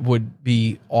information that would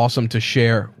be awesome to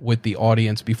share with the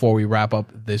audience before we wrap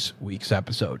up this week's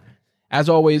episode. As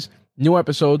always, new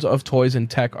episodes of Toys and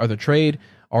Tech Are the Trade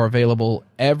are available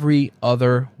every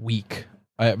 2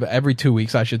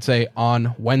 weeks, I should say,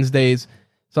 on Wednesdays.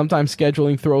 Sometimes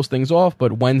scheduling throws things off,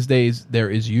 but Wednesdays there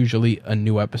is usually a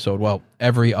new episode. Well,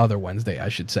 every other Wednesday, I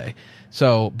should say.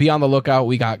 So be on the lookout.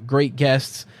 We got great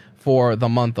guests for the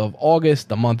month of August,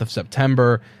 the month of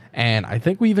September, and I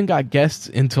think we even got guests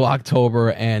into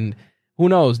October, and who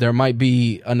knows, there might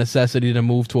be a necessity to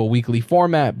move to a weekly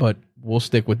format, but we'll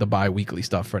stick with the bi-weekly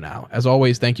stuff for now. As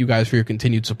always, thank you guys for your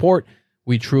continued support.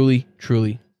 We truly,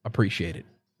 truly appreciate it.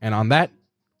 And on that,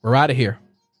 we're out of here.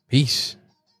 Peace.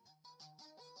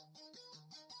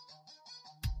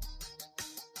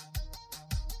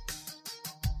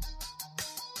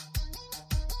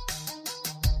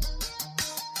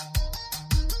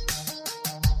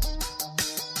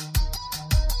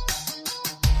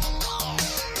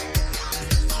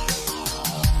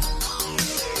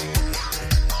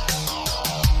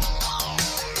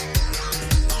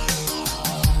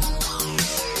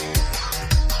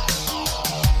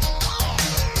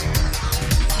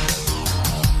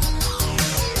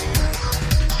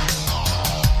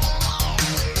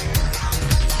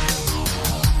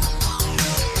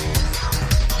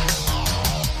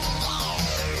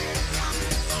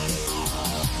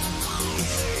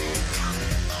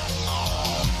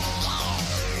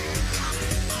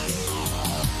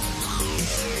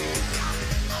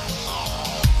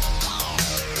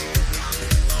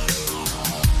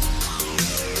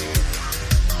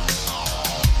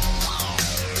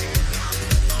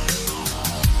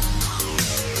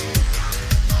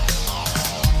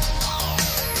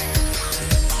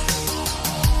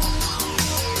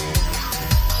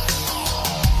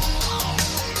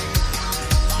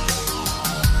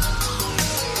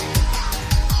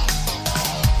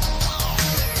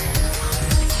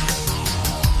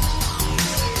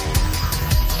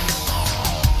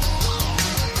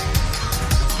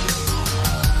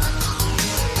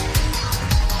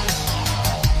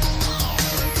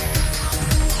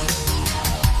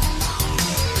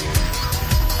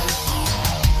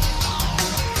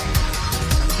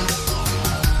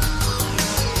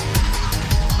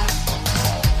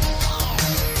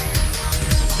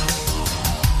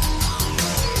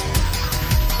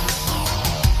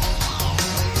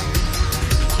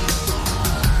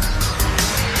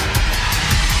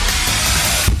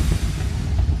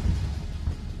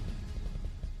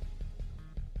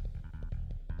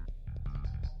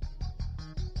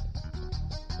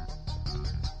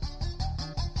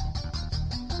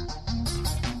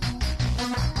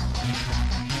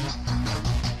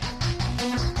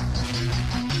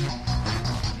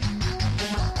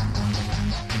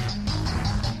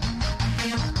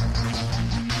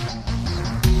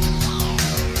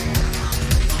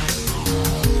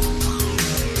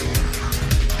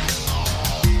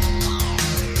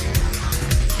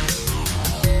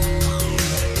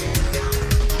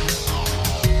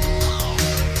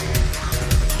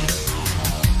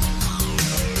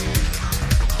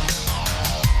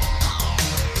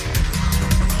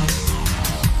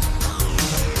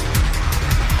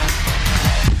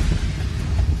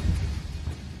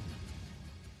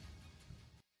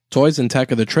 Toys and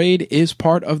Tech of the Trade is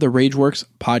part of the RageWorks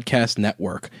podcast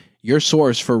network, your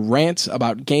source for rants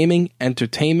about gaming,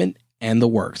 entertainment, and the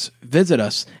works. Visit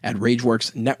us at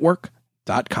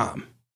RageWorksNetwork.com.